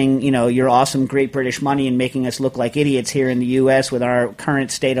 using, your awesome Great British money and making us look like idiots here in the US with our current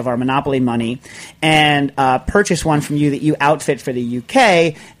state of our monopoly money, and purchase one from you that you outfit for the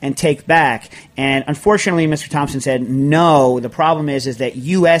UK and take back? And unfortunately, Mr. Thompson said, no, the problem is that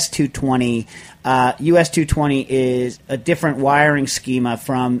US 220 is a different wiring schema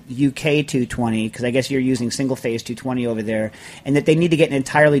from UK 220, because I guess you're using single-phase 220 over there, and that they need to get an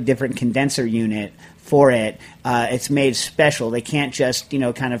entirely different condenser unit for it. It's made special. They can't just,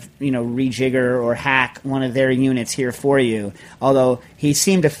 rejigger or hack one of their units here for you, although he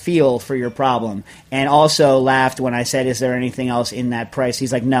seemed to feel for your problem, and also laughed when I said, is there anything else in that price?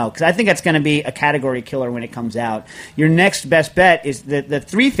 He's like, no, because I think that's going to be a category killer when it comes out. Your next best bet is the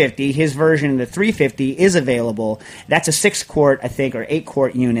 350. His version of the 350 is available. That's a 6-quart, I think, or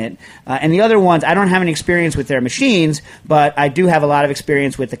 8-quart unit. And the other ones, I don't have any experience with their machines, but I do have a lot of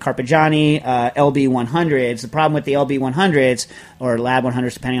experience with the Carpigiani LB100s. The problem with the LB100s, or Lab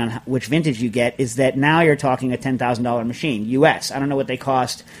 100s, depending on which vintage you get, is that now you're talking a $10,000 machine, US. I don't know what they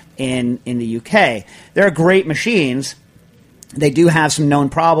cost in the UK. They're great machines. They do have some known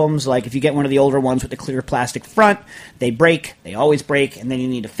problems, like if you get one of the older ones with the clear plastic front, they break. They always break, and then you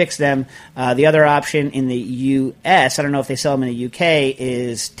need to fix them. The other option in the U.S., I don't know if they sell them in the U.K.,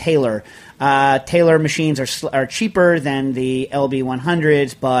 is Taylor. Taylor machines are cheaper than the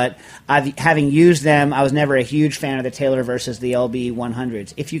LB100s, but having used them, I was never a huge fan of the Taylor versus the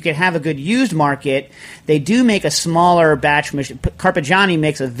LB100s. If you could have a good used market, they do make a smaller batch machine. Carpigiani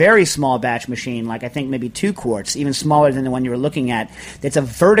makes a very small batch machine, like I think maybe 2 quarts, even smaller than the one you were looking at. That's a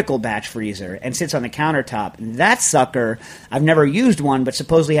vertical batch freezer and sits on the countertop. That sucker, I've never used one, but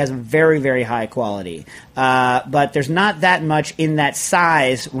supposedly has a very, very high quality. But there's not that much in that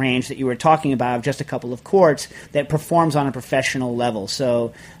size range that you were talking about, of just a couple of quarts, that performs on a professional level.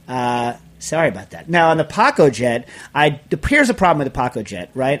 So, sorry about that. Now, on the PacoJet, here's the problem with the PacoJet,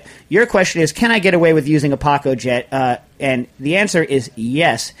 right? Your question is, can I get away with using a PacoJet? And the answer is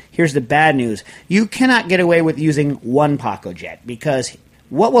yes. Here's the bad news. You cannot get away with using one PacoJet, because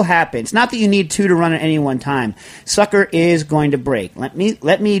what will happen? It's not that you need 2 to run at any one time. Sucker is going to break. Let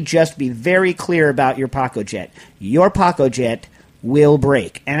me just be very clear about your PacoJet. Your PacoJet will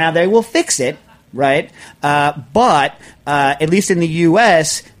break. And now they will fix it, right? But at least in the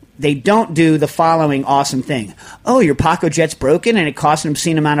U.S., they don't do the following awesome thing. Oh, your PacoJet's broken and it costs an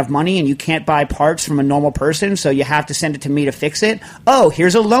obscene amount of money and you can't buy parts from a normal person, so you have to send it to me to fix it. Oh,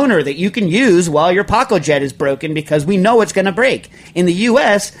 here's a loaner that you can use while your PacoJet is broken because we know it's going to break. In the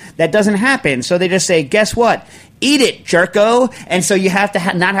U.S., that doesn't happen. So they just say, guess what? Eat it, jerko. And so you have to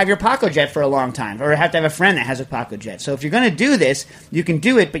not have your PacoJet for a long time, or have to have a friend that has a PacoJet. So if you're going to do this, you can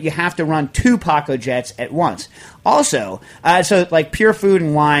do it, but you have to run 2 PacoJets at once. Also, so like Pure Food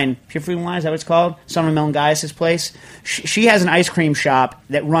and Wine, is that what it's called? Summer Milne Gaius' place. She has an ice cream shop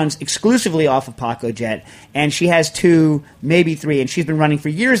that runs exclusively off of PacoJet, and she has 2, maybe 3, and she's been running for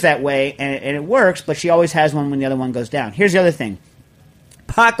years that way, and it works, but she always has one when the other one goes down. Here's the other thing.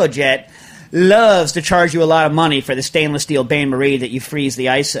 PacoJet loves to charge you a lot of money for the stainless steel Bain Marie that you freeze the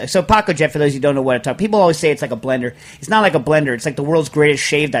ice. So PacoJet, for those who don't know what I'm talking, people always say it's like a blender. It's not like a blender. It's like the world's greatest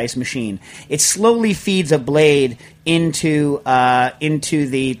shaved ice machine. It slowly feeds a blade into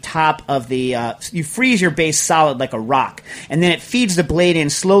the top of the you freeze your base solid like a rock, and then it feeds the blade in,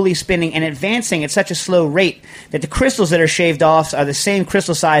 slowly spinning and advancing at such a slow rate that the crystals that are shaved off are the same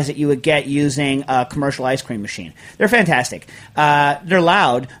crystal size that you would get using a commercial ice cream machine. They're fantastic. They're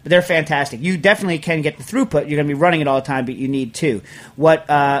loud, but they're fantastic. You definitely can get the throughput. You're going to be running it all the time, but you need to. What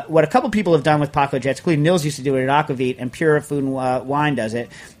a couple people have done with PacoJets, including Nils used to do it at Aquavit, and Pure Food and Wine does it,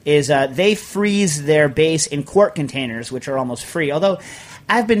 is they freeze their base in quart containers, which are almost free. Although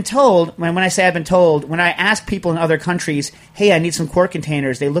I've been told, when I say I've been told, when I ask people in other countries, hey, I need some quart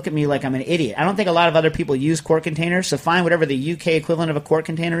containers, they look at me like I'm an idiot. I don't think a lot of other people use quart containers, so find whatever the UK equivalent of a quart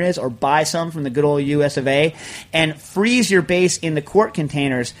container is, or buy some from the good old US of A, and freeze your base in the quart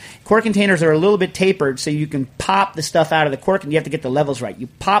containers. Quart containers are a little bit tapered, so you can pop the stuff out of the quart. You have to get the levels right. You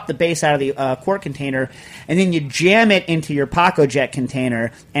pop the base out of the quart container, and then you jam it into your PacoJet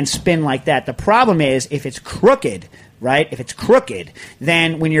container and spin like that. The problem is, if it's crooked, right? If it's crooked,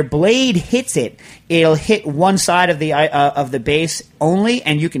 then when your blade hits it, it'll hit one side of the base only,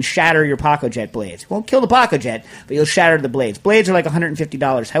 and you can shatter your PacoJet blades. It won't kill the PacoJet, but you'll shatter the blades. Blades are like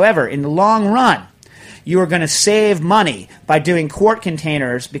 $150. However, in the long run, you are going to save money by doing quart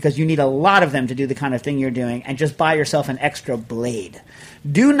containers because you need a lot of them to do the kind of thing you're doing, and just buy yourself an extra blade.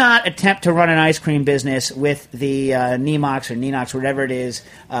 Do not attempt to run an ice cream business with the Nemox or Nenox, whatever it is,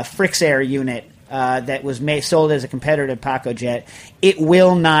 Frixair unit that was sold as a competitor to PacoJet. It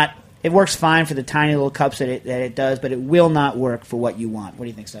will not. It works fine for the tiny little cups that it does, but it will not work for what you want. What do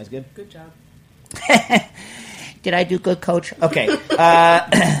you think, Styles? Good? Good job. Did I do good, Coach? Okay. All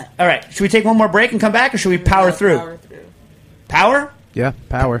right. Should we take one more break and come back, or should we power through? Power through. Yeah,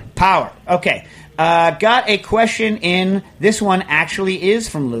 power. Power. Okay. Got a question in. This one actually is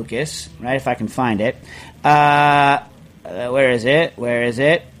from Lucas, right, if I can find it. Where is it?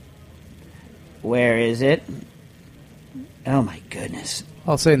 Oh, my goodness.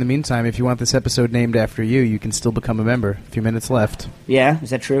 I'll say in the meantime, if you want this episode named after you, you can still become a member. A few minutes left. Yeah?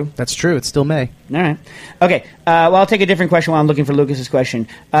 Is that true? That's true. It's still May. All right. Okay. Well, I'll take a different question while I'm looking for Lucas's question.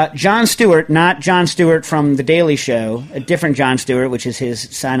 Jon Stewart, not Jon Stewart from The Daily Show, a different Jon Stewart, which is his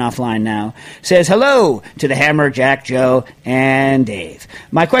sign-off line now, says, hello to the Hammer, Jack, Joe, and Dave.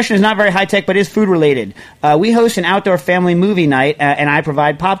 My question is not very high-tech, but is food-related. We host an outdoor family movie night, and I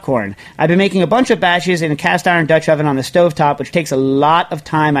provide popcorn. I've been making a bunch of batches in a cast-iron Dutch oven on the stovetop, which takes a lot of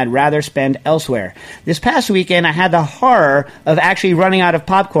time I'd rather spend elsewhere. This past weekend, I had the horror of actually running out of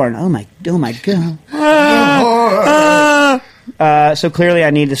popcorn. Oh my God. So clearly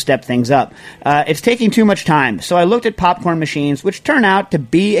I need to step things up. It's taking too much time. So I looked at popcorn machines, which turn out to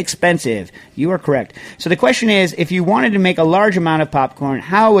be expensive. You are correct. So the question is, if you wanted to make a large amount of popcorn,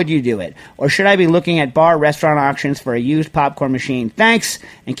 how would you do it? Or should I be looking at bar restaurant auctions for a used popcorn machine? Thanks,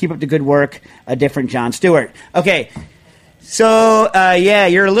 and keep up the good work. A different Jon Stewart. Okay. So, yeah,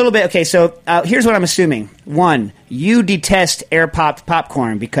 you're a little bit... Okay, so here's what I'm assuming. One, you detest air-popped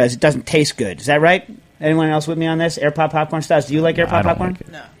popcorn because it doesn't taste good. Is that right? Anyone else with me on this? Air-popped popcorn styles? Do you like air-popped popcorn? Like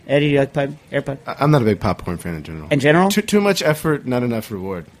No. Eddie, do you like air-popped? I'm not a big popcorn fan in general. In general? Too much effort, not enough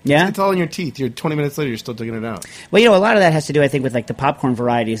reward. Yeah? It's all in your teeth. You're 20 minutes later, you're still digging it out. Well, a lot of that has to do, I think, with like the popcorn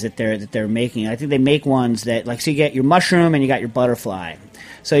varieties that they're making. I think they make ones that, like, so you get your mushroom and you got your butterfly.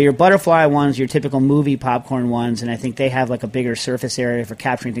 So your butterfly ones, your typical movie popcorn ones, and I think they have like a bigger surface area for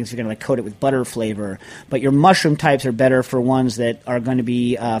capturing things. You're going to like coat it with butter flavor. But your mushroom types are better for ones that are going to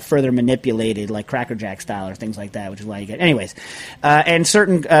be further manipulated, like Cracker Jack style or things like that, which is why you get. Anyways, and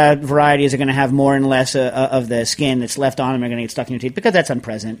certain varieties are going to have more and less of the skin that's left on them are going to get stuck in your teeth because that's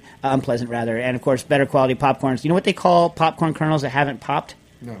unpleasant. And of course, better quality popcorns. You know what they call popcorn kernels that haven't popped?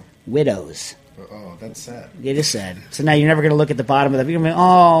 No. Widows. Oh, that's sad. It is sad. So now you're never going to look at the bottom of the... You're going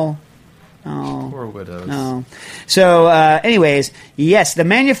to be, Poor widows. No. So, anyways, yes, the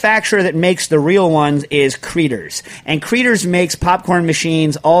manufacturer that makes the real ones is Creeders. And Creeders makes popcorn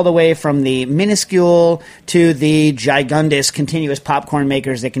machines all the way from the minuscule to the gigundous continuous popcorn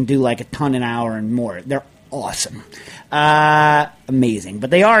makers that can do like a ton an hour and more. They're awesome. Amazing.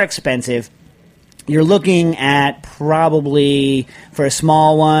 But they are expensive. You're looking at probably, for a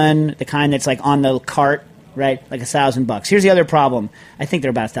small one, the kind that's like on the cart, right, like $1,000. Here's the other problem. I think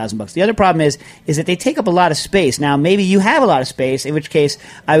they're about $1,000. The other problem is that they take up a lot of space. Now, maybe you have a lot of space, in which case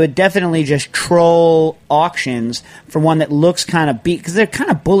I would definitely just troll auctions for one that looks kind of beat, because they're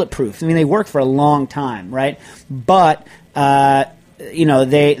kind of bulletproof. I mean, they work for a long time, right? But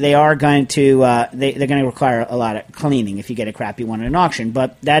they are going to they're going to require a lot of cleaning if you get a crappy one at an auction.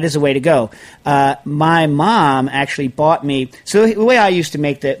 But that is the way to go. My mom actually bought me. So the way I used to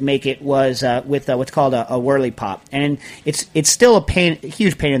make it was with what's called a whirly pop, and it's still a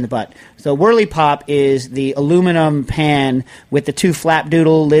huge pain in the butt. So whirly pop is the aluminum pan with the two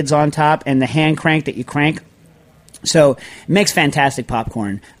flapdoodle lids on top and the hand crank that you crank. So it makes fantastic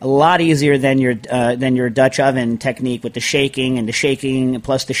popcorn. A lot easier than your Dutch oven technique with the shaking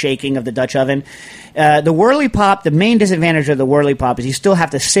plus the shaking of the Dutch oven. The whirly pop, the main disadvantage of the whirly pop is you still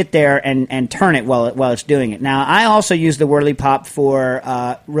have to sit there and turn it while it's doing it. Now, I also use the whirly pop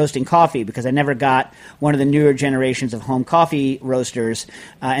for roasting coffee because I never got one of the newer generations of home coffee roasters.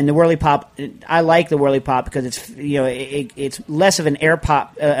 And the whirly pop, I like the whirly pop because it's less of an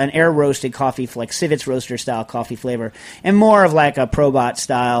air roasted coffee, like Civets roaster style coffee flavor, and more of like a Probot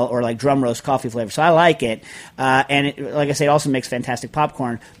style or like drum roast coffee flavor. So I like it, and it, like I say, it also makes fantastic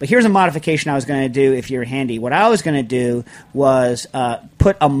popcorn. But here's a modification I was going to do if you're handy. What I was going to do was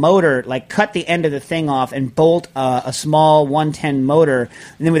put a motor, like cut the end of the thing off and bolt a small 110 motor,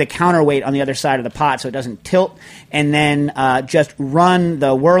 and then with a counterweight on the other side of the pot so it doesn't tilt, and then just run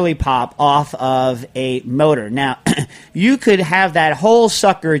the whirly pop off of a motor. Now, you could have that whole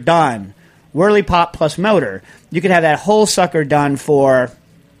sucker done, whirly pop plus motor. You could have that whole sucker done for,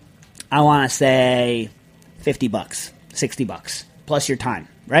 I want to say, $50, $60, plus your time,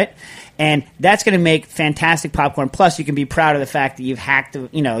 right? And that's going to make fantastic popcorn. Plus, you can be proud of the fact that you've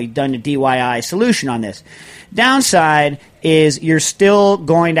you've done a DIY solution on this. Downside is you're still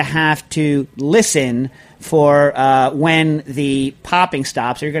going to have to listen for when the popping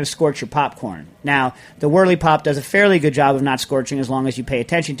stops, or you're going to scorch your popcorn. Now, the whirly pop does a fairly good job of not scorching as long as you pay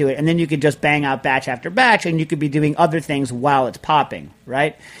attention to it, and then you could just bang out batch after batch, and you could be doing other things while it's popping,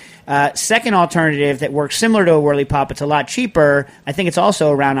 right? Second alternative that works similar to a whirly pop, it's a lot cheaper. I think it's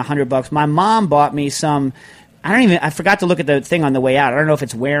also around $100. My mom bought me some. I forgot to look at the thing on the way out. I don't know if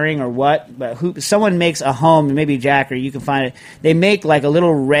it's wearing or what, but someone makes a home, maybe Jack or you can find it. They make like a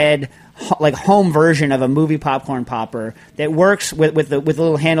little red, like home version of a movie popcorn popper that works with the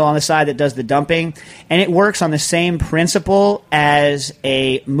little handle on the side that does the dumping, and it works on the same principle as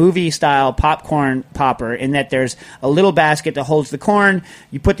a movie style popcorn popper in that there's a little basket that holds the corn.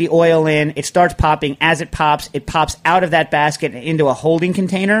 You put the oil in, it starts popping. As it pops out of that basket into a holding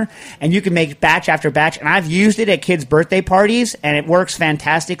container, and you can make batch after batch. And I've used it at kids' birthday parties, and it works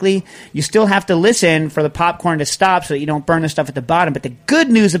fantastically. You still have to listen for the popcorn to stop so that you don't burn the stuff at the bottom. But the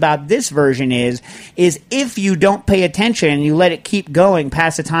good news about this version is if you don't pay attention and you let it keep going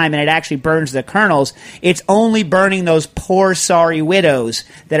past the time and it actually burns the kernels, it's only burning those poor sorry widows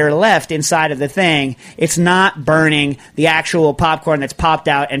that are left inside of the thing. It's not burning the actual popcorn that's popped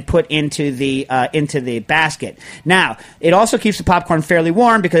out and put into the basket. Now, it also keeps the popcorn fairly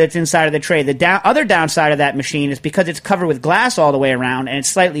warm because it's inside of the tray. The other downside of that machine is because it's covered with glass all the way around and it's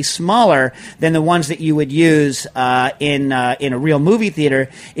slightly smaller than the ones that you would use in a real movie theater,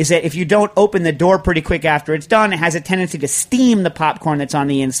 is that if you don't open the door pretty quick after it's done, it has a tendency to steam the popcorn that's on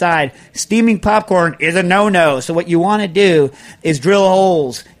the inside. Steaming popcorn is a no-no. So what you want to do is drill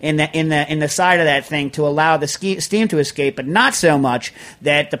holes in the side of that thing to allow the steam to escape, but not so much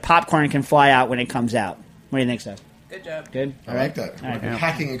that the popcorn can fly out when it comes out. What do you think, Steph? Good job. Good? I like that. We're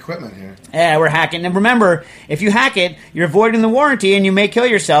hacking equipment here. Yeah, we're hacking. And remember, if you hack it, you're avoiding the warranty and you may kill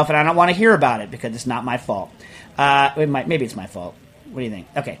yourself, and I don't want to hear about it because it's not my fault. Maybe it's my fault. What do you think?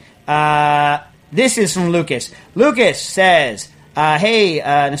 Okay. This is from Lucas. Lucas says, hey,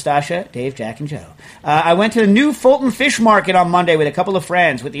 Nastasha, Dave, Jack, and Joe. I went to the new Fulton Fish Market on Monday with a couple of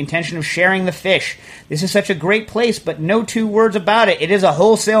friends with the intention of sharing the fish. This is such a great place, but no two words about it. It is a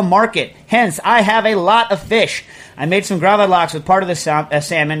wholesale market. Hence, I have a lot of fish. I made some gravlax with part of the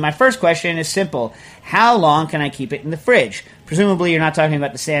salmon. My first question is simple. How long can I keep it in the fridge? Presumably, you're not talking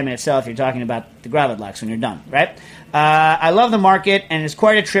about the salmon itself. You're talking about the gravlax when you're done, right? I love the market, and it's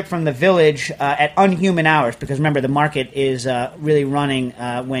quite a trip from the village at unhuman hours, because remember, the market is really running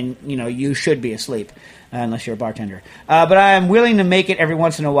when you should be asleep, unless you're a bartender. But I am willing to make it every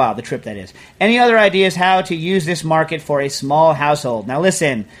once in a while, the trip that is. Any other ideas how to use this market for a small household? Now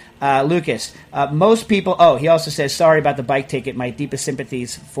listen, Lucas, most people... Oh, he also says, sorry about the bike ticket. My deepest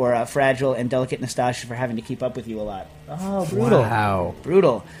sympathies for fragile and delicate Nastasha for having to keep up with you a lot. Oh, brutal. Wow.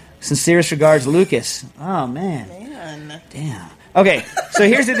 Brutal. Sincerest regards, Lucas. Oh, man. Damn. Okay, so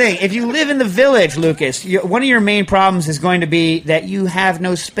here's the thing. If you live in the village, Lucas, one of your main problems is going to be that you have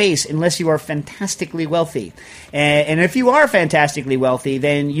no space unless you are fantastically wealthy. And if you are fantastically wealthy,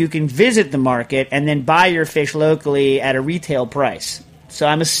 then you can visit the market and then buy your fish locally at a retail price. So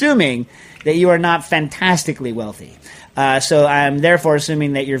I'm assuming that you are not fantastically wealthy. So I'm therefore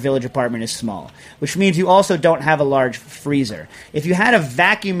assuming that your village apartment is small, which means you also don't have a large freezer. If you had a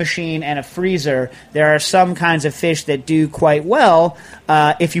vacuum machine and a freezer, there are some kinds of fish that do quite well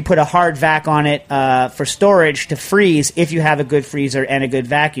if you put a hard vac on it for storage to freeze if you have a good freezer and a good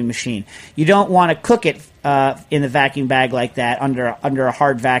vacuum machine. You don't want to cook it in the vacuum bag like that under a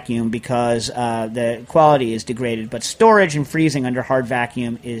hard vacuum because the quality is degraded. But storage and freezing under hard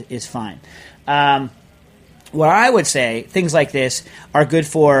vacuum is fine. What I would say, things like this are good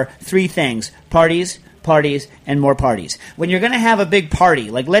for three things: parties, and more parties. When you're going to have a big party,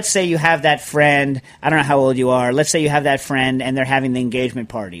 like let's say you have that friend, I don't know how old you are, let's say you have that friend and they're having the engagement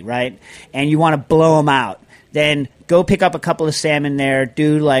party, right? And you want to blow them out. Then go pick up a couple of salmon there,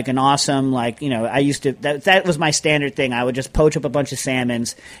 do like an awesome, like, I used to, that was my standard thing. I would just poach up a bunch of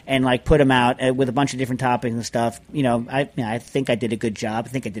salmons and like put them out with a bunch of different toppings and stuff. I think I did a good job. I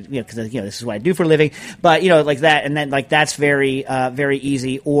think I did, because, this is what I do for a living. But, like that, and then like that's very, very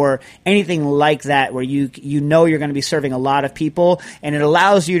easy. Or anything like that where you're going to be serving a lot of people, and it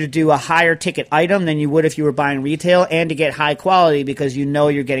allows you to do a higher ticket item than you would if you were buying retail, and to get high quality because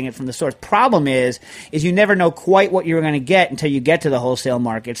you're getting it from the source. Problem is you never know quite what you're going to get until you get to the wholesale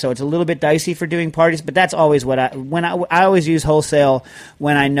market. So it's a little bit dicey for doing parties, but that's always I always use wholesale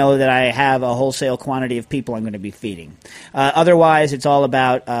when I know that I have a wholesale quantity of people I'm going to be feeding. Otherwise, it's all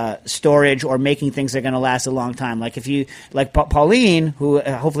about storage or making things that are going to last a long time. Like if you, like Pauline, who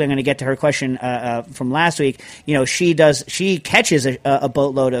hopefully I'm going to get to her question from last week. She catches a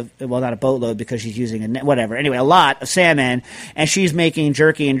boatload of, well, not a boatload because she's using a net, whatever. Anyway, a lot of salmon, and she's making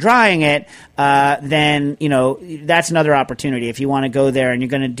jerky and drying it. Then that's another opportunity if you want to go there and you're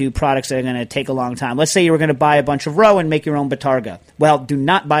going to do products that are going to take a long time. Let's say you were going to buy a bunch of roe and make your own batarga. Well, do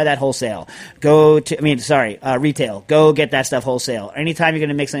not buy that wholesale. Retail. Go get that stuff wholesale. Anytime you're going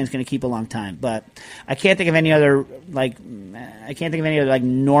to make something, it's going to keep a long time. But I can't think of any other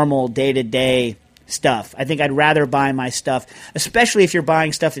normal day-to-day stuff. I think I'd rather buy my stuff, especially if you're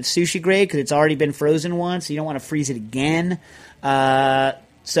buying stuff that's sushi grade because it's already been frozen once. So you don't want to freeze it again.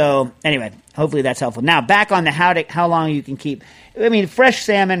 So anyway, hopefully that's helpful. Now back on the how long you can keep. Fresh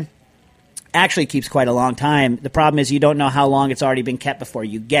salmon actually keeps quite a long time. The problem is you don't know how long it's already been kept before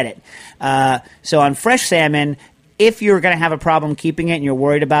you get it. So on fresh salmon, if you're going to have a problem keeping it and you're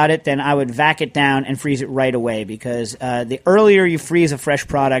worried about it, then I would vac it down and freeze it right away, because the earlier you freeze a fresh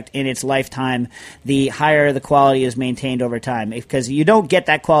product in its lifetime, the higher the quality is maintained over time, because you don't get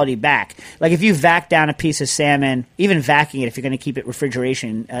that quality back. Like if you vac down a piece of salmon, even vacuuming it, if you're going to keep it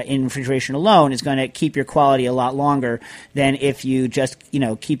in refrigeration alone, is going to keep your quality a lot longer than if you just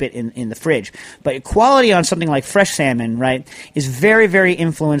keep it in the fridge. But quality on something like fresh salmon, right, is very, very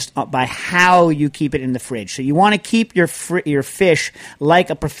influenced by how you keep it in the fridge. So you want to keep your fish like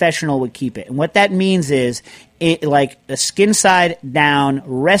a professional would keep it. And what that means is like a skin side down,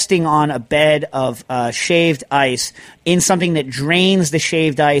 resting on a bed of shaved ice in something that drains the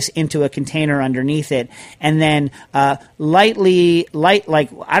shaved ice into a container underneath it, and then light.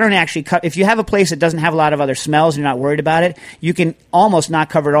 Like I don't actually cut. If you have a place that doesn't have a lot of other smells, and you're not worried about it, you can almost not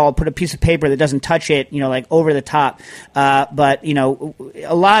cover it all. Put a piece of paper that doesn't touch it, like over the top. But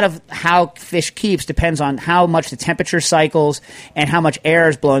a lot of how fish keeps depends on how much the temperature cycles and how much air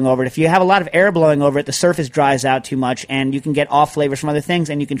is blowing over it. If you have a lot of air blowing over it, the surface dries out too much, and you can get off flavors from other things,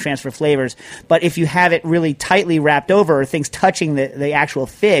 and you can transfer flavors. But if you have it really tightly wrapped over, or things touching the actual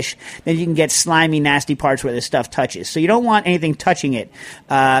fish, then you can get slimy, nasty parts where the stuff touches. So you don't want anything touching it.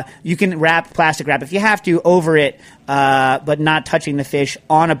 You can plastic wrap if you have to over it, but not touching the fish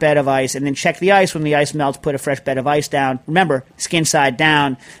on a bed of ice, and then check the ice. When the ice melts, put a fresh bed of ice down. Remember, skin side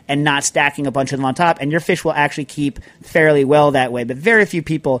down, and not stacking a bunch of them on top, and your fish will actually keep fairly well that way. But very few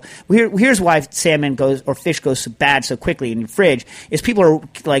people, here's why salmon or fish goes so bad so quickly in your fridge, is people are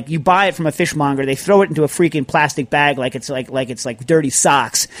like, you buy it from a fishmonger, they throw it into a freaking plastic bag like it's like dirty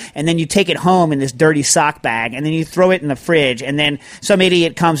socks, and then you take it home in this dirty sock bag, and then you throw it in the fridge, and then some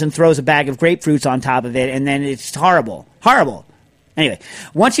idiot comes and throws a bag of grapefruits on top of it, and then it's horrible. Anyway,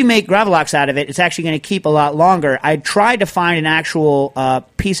 once you make Gravlax out of it, it's actually going to keep a lot longer. I tried to find an actual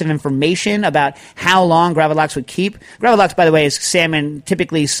piece of information about how long Gravlax would keep. Gravlax, by the way, is salmon,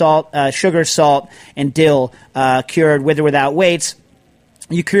 typically salt, sugar, salt, and dill, cured with or without weights.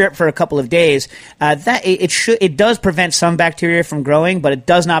 You cure it for a couple of days. It does prevent some bacteria from growing, but it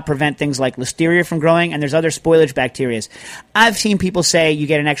does not prevent things like Listeria from growing, and there's other spoilage bacteria. I've seen people say you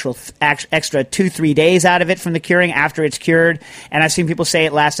get an extra 2-3 days out of it from the curing after it's cured, and I've seen people say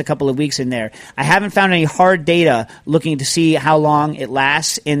it lasts a couple of weeks in there. I haven't found any hard data looking to see how long it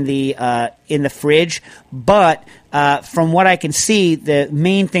lasts in the fridge, but from what I can see, the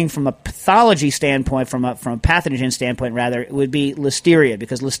main thing from a pathology standpoint, from a pathogen standpoint rather, it would be Listeria,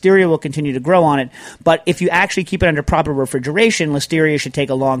 because Listeria will continue to grow on it. But if you actually keep it under proper refrigeration, Listeria should take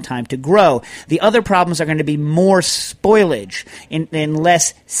a long time to grow. The other problems are going to be more spoilage and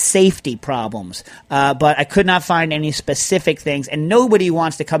less safety problems. But I could not find any specific things, and nobody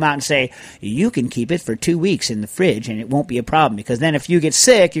wants to come out and say, you can keep it for 2 weeks in the fridge and it won't be a problem, because then if you get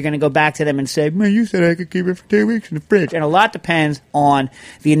sick, you're going to go back to them and say, man, you said I could keep it for 2 weeks in the fridge. And a lot depends on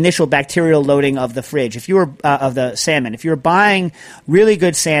the initial bacterial loading of the fridge. If you were of the salmon, if you're buying really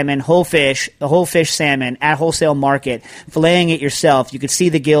good salmon, whole fish salmon at wholesale market, filleting it yourself, you could see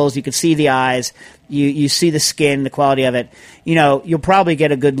the gills, you could see the eyes, you see the skin, the quality of it. You'll probably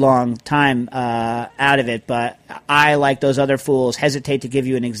get a good long time out of it, but I, like those other fools, hesitate to give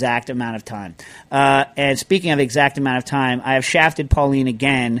you an exact amount of time. And speaking of exact amount of time, I have shafted Pauline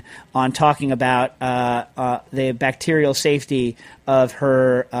again on talking about the bacterial safety of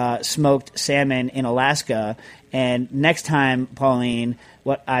her smoked salmon in Alaska. And next time, Pauline,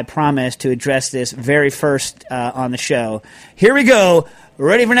 what I promise to address this very first on the show. Here we go.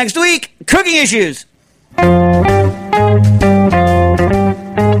 Ready for next week? Cooking issues.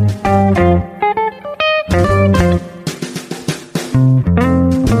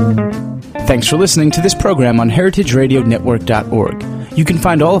 Thanks for listening to this program on heritageradionetwork.org. You can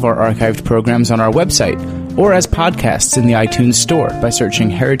find all of our archived programs on our website or as podcasts in the iTunes Store by searching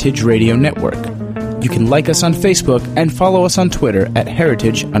Heritage Radio Network. You can like us on Facebook and follow us on Twitter at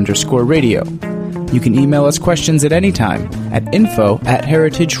 @heritage_radio. You can email us questions at any time at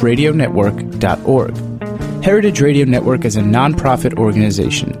info@heritageradionetwork.org. Heritage Radio Network is a non-profit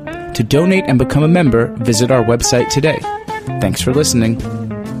organization. To donate and become a member, visit our website today. Thanks for listening.